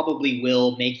poses probably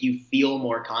will make you feel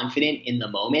more confident in the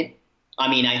moment. I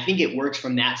mean, I think it works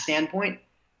from that standpoint.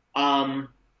 And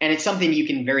it's something you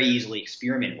can very easily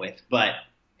experiment with, but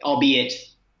albeit,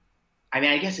 I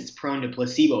mean, I guess it's prone to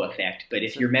placebo effect, but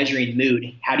if you're measuring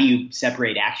mood, how do you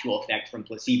separate actual effect from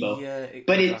placebo? Yeah,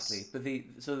 but exactly. But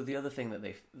the other thing that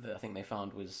I think they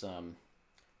found was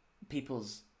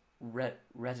people's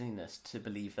readiness to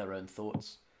believe their own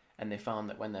thoughts, and they found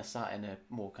that when they're sat in a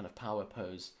more kind of power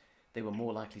pose, they were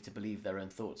more likely to believe their own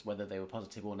thoughts, whether they were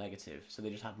positive or negative. So they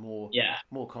just had more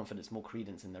confidence, more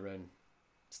credence in their own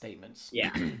statements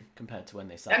compared to when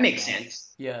they sat. That makes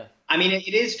sense. Yeah. I mean,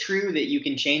 it is true that you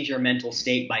can change your mental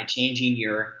state by changing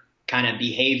your kind of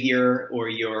behavior or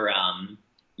your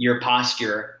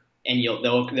posture, and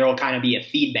there'll kind of be a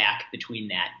feedback between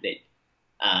that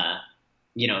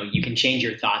you can change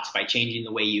your thoughts by changing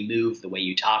the way you move, the way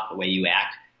you talk, the way you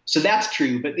act. So that's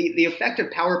true, but the effect of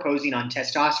power posing on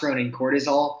testosterone and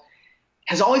cortisol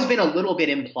has always been a little bit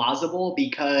implausible,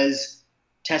 because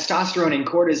testosterone and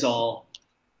cortisol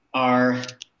are,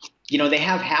 they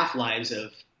have half-lives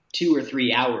of 2 or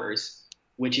 3 hours,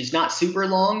 which is not super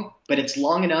long, but it's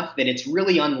long enough that it's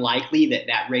really unlikely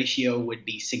that ratio would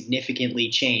be significantly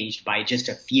changed by just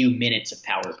a few minutes of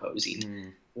power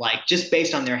posing. Like, just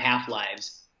based on their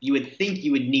half-lives, you would think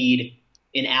you would need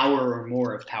an hour or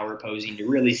more of power posing to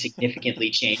really significantly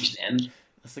change them.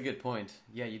 That's a good point.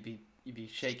 Yeah, you'd be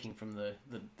shaking from the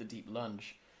deep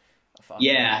lunge after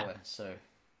an hour. So,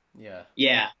 yeah.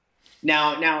 Yeah.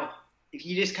 Now, if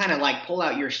you just kind of like pull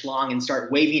out your schlong and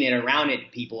start waving it around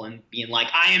at people and being like,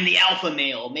 I am the alpha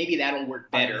male, maybe that'll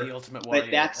work better. I am the ultimate warrior.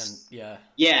 But that's,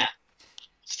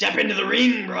 step into the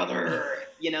ring, brother,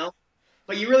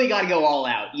 But you really got to go all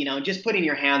out, just putting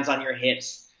your hands on your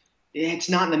hips. It's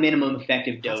not the minimum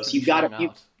effective dose. You have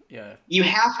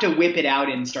to whip it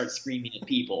out and start screaming at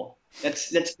people. That's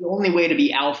the only way to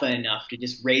be alpha enough to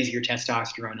just raise your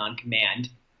testosterone on command.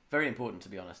 Very important, to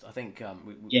be honest. I think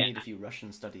we need a few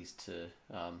Russian studies to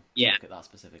look at that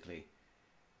specifically.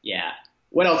 Yeah.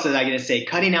 What else was I going to say?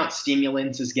 Cutting out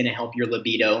stimulants is going to help your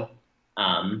libido,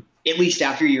 at least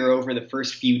after you're over the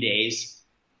first few days.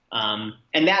 And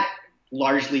that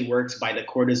largely works by the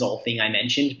cortisol thing I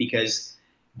mentioned, because,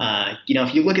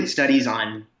 if you look at studies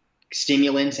on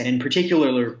stimulants, and in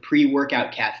particular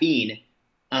pre-workout caffeine,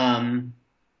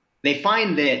 they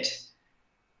find that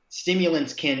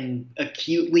stimulants can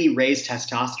acutely raise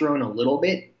testosterone a little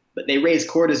bit, but they raise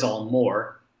cortisol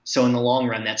more. So in the long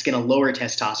run, that's going to lower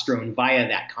testosterone via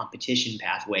that competition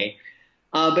pathway.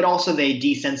 But also they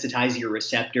desensitize your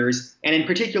receptors, and in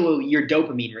particular your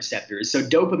dopamine receptors. So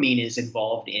dopamine is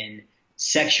involved in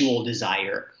sexual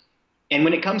desire. And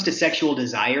when it comes to sexual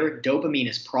desire, dopamine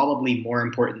is probably more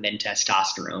important than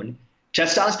testosterone.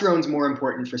 Testosterone is more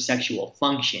important for sexual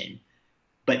function,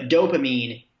 but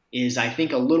dopamine is, I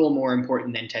think, a little more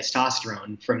important than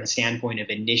testosterone from the standpoint of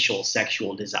initial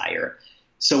sexual desire.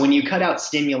 So when you cut out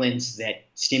stimulants that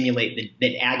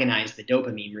that agonize the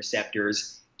dopamine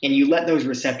receptors, and you let those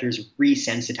receptors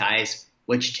resensitize,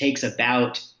 which takes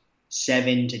about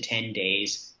 7 to 10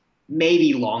 days,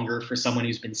 maybe longer for someone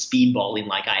who's been speedballing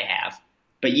like I have,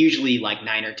 but usually like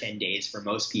 9 or 10 days for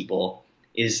most people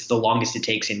is the longest it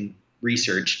takes in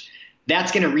research.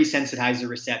 That's going to resensitize the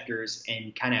receptors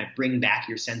and kind of bring back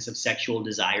your sense of sexual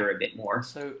desire a bit more.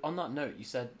 So on that note, you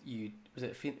said was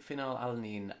it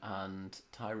phenylalanine and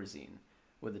tyrosine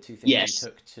were the two things Yes. you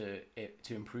took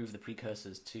to improve the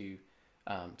precursors to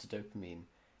dopamine.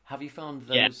 Have you found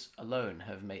Yeah. those alone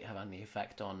have any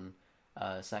effect on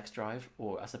sex drive?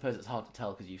 Or I suppose it's hard to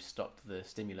tell because you've stopped the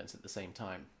stimulants at the same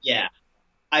time. Yeah.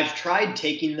 I've tried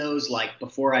taking those like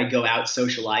before I go out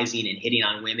socializing and hitting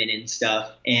on women and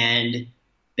stuff, and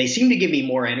they seem to give me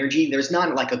more energy. There's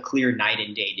not like a clear night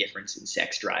and day difference in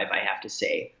sex drive, I have to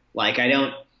say. Like I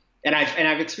don't, and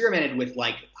I've experimented with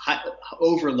like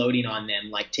overloading on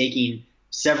them, like taking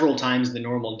several times the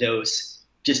normal dose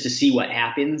just to see what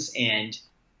happens, and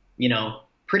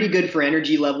pretty good for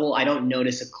energy level. I don't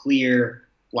notice a clear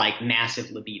like massive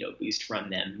libido boost from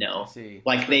them. I No, see. I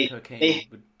like suppose cocaine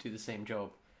would do the same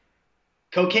job.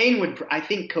 cocaine would. I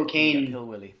think You get cocaine. pill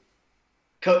willy.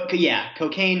 Yeah,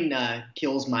 cocaine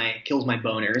kills my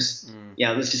boners. Mm.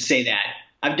 Yeah, let's just say that.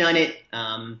 I've done it.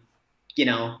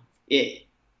 It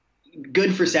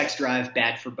good for sex drive,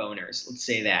 bad for boners. Let's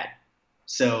say that.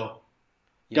 So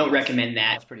Yeah, don't recommend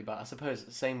that. that's pretty bad. I suppose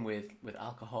same with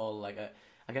alcohol. Like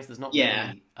I guess there's not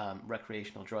Yeah, many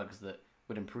recreational drugs that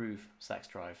would improve sex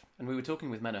drive. And we were talking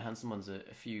with Menno Hanselmans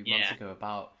a few months yeah, ago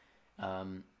about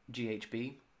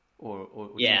GHB or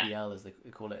yeah, GBL as they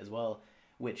call it as well,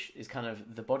 which is kind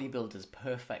of the bodybuilder's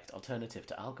perfect alternative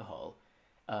to alcohol,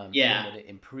 in yeah, that it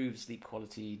improves sleep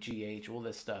quality, GH, all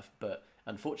this stuff. But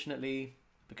unfortunately,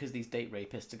 because these date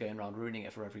rapists are going around ruining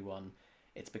it for everyone,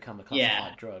 it's become a yeah.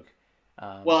 classified drug.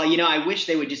 Um, Well, I wish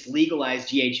they would just legalize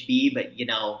GHB, but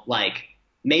like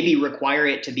maybe require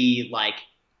it to be like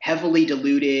heavily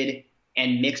diluted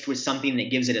and mixed with something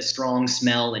that gives it a strong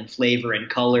smell and flavor and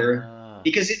color. ah,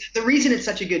 Because the reason it's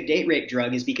such a good date rape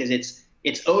drug is because it's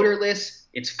odorless,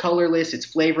 it's colorless, it's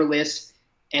flavorless,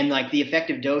 and like the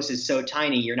effective dose is so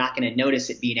tiny, you're not going to notice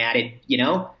it being added.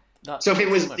 that So if it makes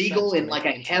so was much sense legal to in make like a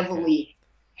it into like a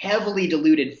heavily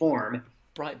diluted form,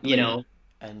 bright you blue know,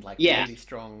 and like yeah, really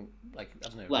strong, like I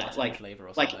don't know, like raspberry like flavor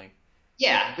or like something.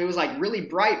 yeah, if it was like really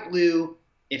bright blue,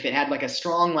 if it had like a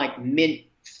strong like mint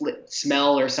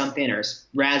smell or something, or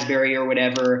raspberry or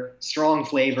whatever, strong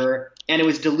flavor, and it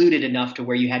was diluted enough to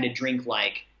where you had to drink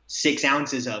like 6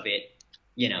 ounces of it,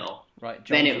 Right,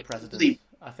 then John it for was president. really,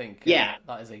 I think yeah,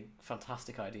 that is a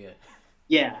fantastic idea.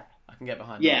 yeah, I can get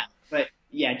behind yeah. that. But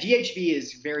yeah, GHB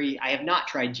is I have not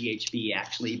tried GHB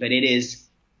actually, but it is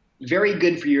very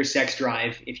good for your sex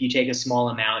drive if you take a small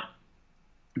amount.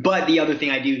 But the other thing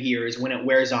I do hear is when it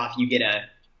wears off, you get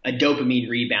a dopamine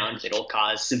rebound that'll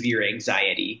cause severe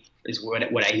anxiety, is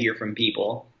what I hear from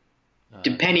people,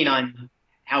 depending Okay. on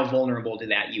how vulnerable to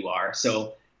that you are.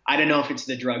 So I don't know if it's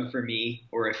the drug for me,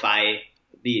 or if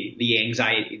the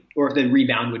anxiety, or if the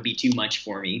rebound would be too much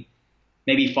for me.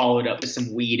 Maybe followed up with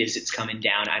some weed as it's coming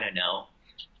down. I don't know.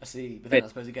 I see, but then But I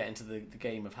suppose you get into the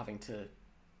game of having to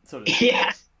sort of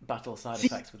yeah, battle side see,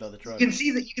 effects with other you can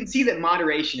drugs. see that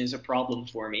moderation is a problem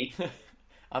for me.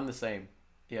 I'm the same.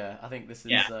 Yeah, I think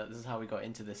Yeah. this is how we got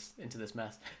into this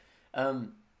mess.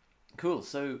 Um, cool.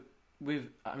 So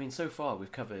so far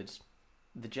we've covered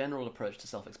the general approach to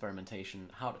self-experimentation,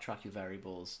 how to track your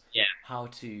variables, Yeah. how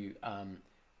to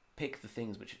pick the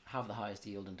things which have the highest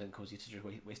yield and don't cause you to just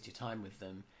waste your time with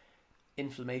them,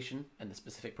 inflammation and the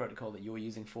specific protocol that you're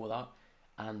using for that,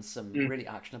 and some Mm, really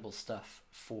actionable stuff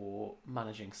for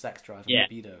managing sex drive and yeah.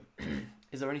 libido.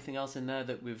 Is there anything else in there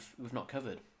that we've not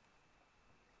covered?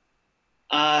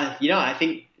 I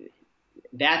think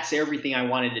that's everything I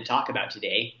wanted to talk about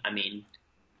today. I mean,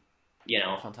 you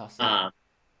know, Fantastic. um,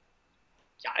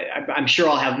 I'm sure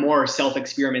I'll have more self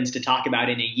experiments to talk about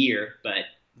in a year, but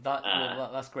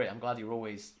uh, That's great. I'm glad you're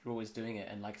always doing it,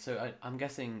 and like so I'm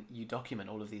guessing you document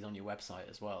all of these on your website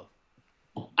as well.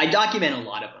 I document a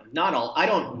lot of them. Not all. I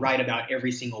don't write about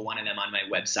every single one of them on my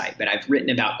website, but I've written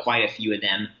about quite a few of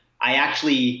them. I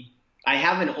actually I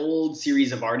have an old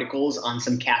series of articles on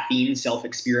some caffeine self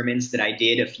experiments that I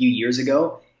did a few years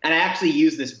ago, and I actually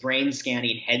use this brain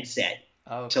scanning headset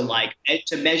Oh, to cool.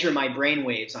 to measure my brain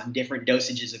waves on different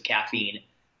dosages of caffeine.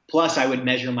 Plus, I would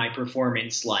measure my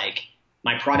performance, like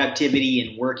my productivity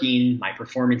in working, my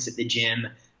performance at the gym,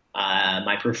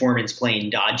 my performance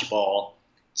playing dodgeball.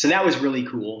 So that was really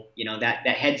cool. You know, that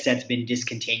headset's been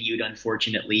discontinued,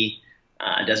 unfortunately.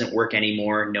 Doesn't work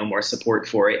anymore. No more support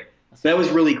for it. That's a But that was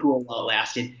shame. really cool while it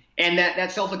lasted. And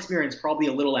that self experience probably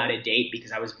a little out of date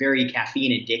because I was very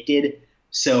caffeine addicted.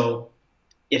 So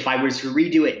if I was to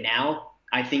redo it now,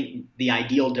 I think the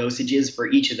ideal dosages for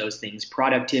each of those things,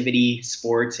 productivity,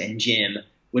 sports, and gym,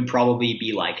 would probably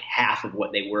be like half of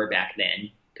what they were back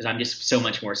then because I'm just so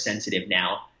much more sensitive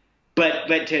now. But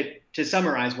to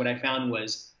summarize, what I found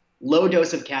was low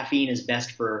dose of caffeine is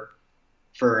best for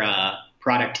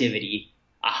productivity.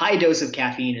 A high dose of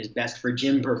caffeine is best for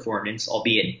gym performance,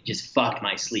 albeit just fucked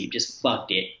my sleep, just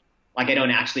fucked it. Like I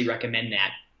don't actually recommend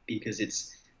that because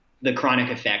it's the chronic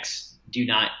effects do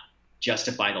not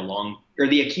justify the long or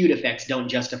the acute effects don't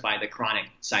justify the chronic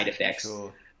side effects.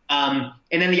 Sure. And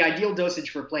then the ideal dosage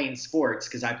for playing sports,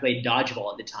 because I played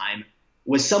dodgeball at the time,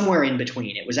 was somewhere in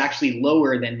between. It was actually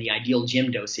lower than the ideal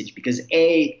gym dosage because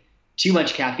A, too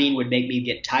much caffeine would make me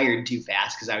get tired too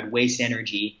fast because I would waste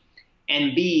energy.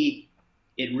 And B,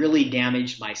 it really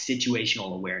damaged my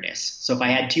situational awareness. So if I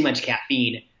had too much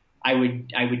caffeine, I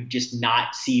would just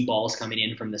not see balls coming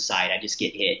in from the side. I just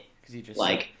get hit. Because you just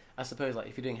Like, I suppose like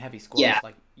if you're doing heavy yeah, squats,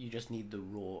 like you just need the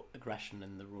raw aggression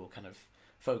and the raw kind of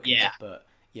focus. yeah, But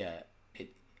yeah,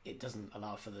 it doesn't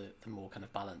allow for the more kind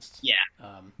of balanced yeah,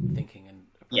 thinking and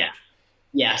yeah. approach.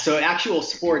 Yeah, so actual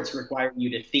sports require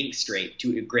you to think straight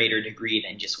to a greater degree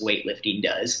than just weightlifting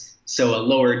does. So a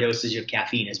lower dosage of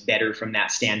caffeine is better from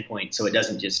that standpoint, so it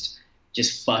doesn't just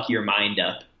fuck your mind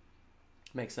up.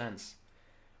 Makes sense.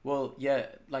 Well, yeah,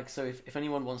 like so if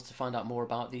anyone wants to find out more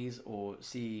about these or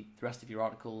see the rest of your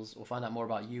articles or find out more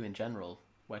about you in general,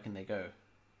 where can they go?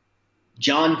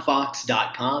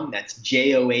 JohnFawkes.com. That's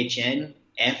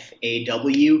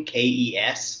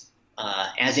JohnFawkes,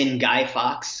 as in Guy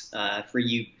Fawkes, for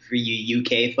you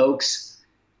UK folks.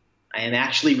 I am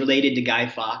actually related to Guy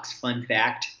Fawkes. Fun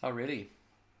fact. Oh, really?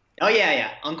 Oh yeah,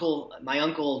 yeah. My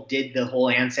uncle did the whole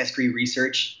ancestry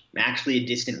research. I'm actually a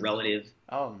distant relative.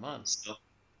 Oh, man. So,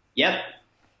 yep.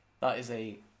 That is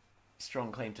a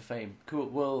strong claim to fame. Cool.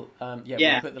 Well, yeah, we'll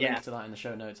Yeah, put the yeah. links to that in the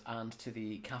show notes and to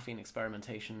the caffeine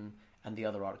experimentation and the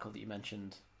other article that you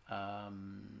mentioned.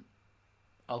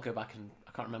 I'll go back and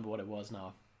I can't remember what it was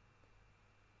now.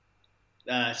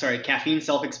 Sorry, caffeine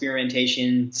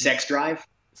self-experimentation, sex drive.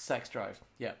 Sex Drive.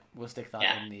 Yeah, we'll stick that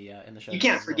Yeah. in the show You notes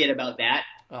can't as well. forget about that.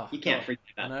 Oh You can't God, forget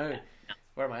I about know. that.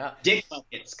 Where am I at? Dick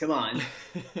buckets. Come on.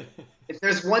 If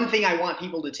there's one thing I want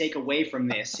people to take away from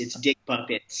this, it's dick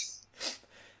puppets.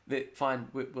 Fine,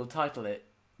 we'll title it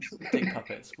 "Dick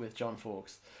Puppets" with John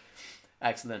Fawkes.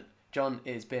 Excellent, John.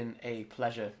 It's been a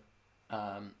pleasure.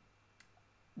 Um,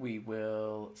 we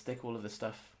will stick all of this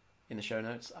stuff in the show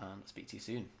notes and speak to you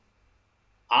soon.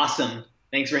 Awesome.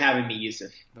 Thanks for having me,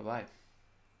 Yusuf. Bye bye.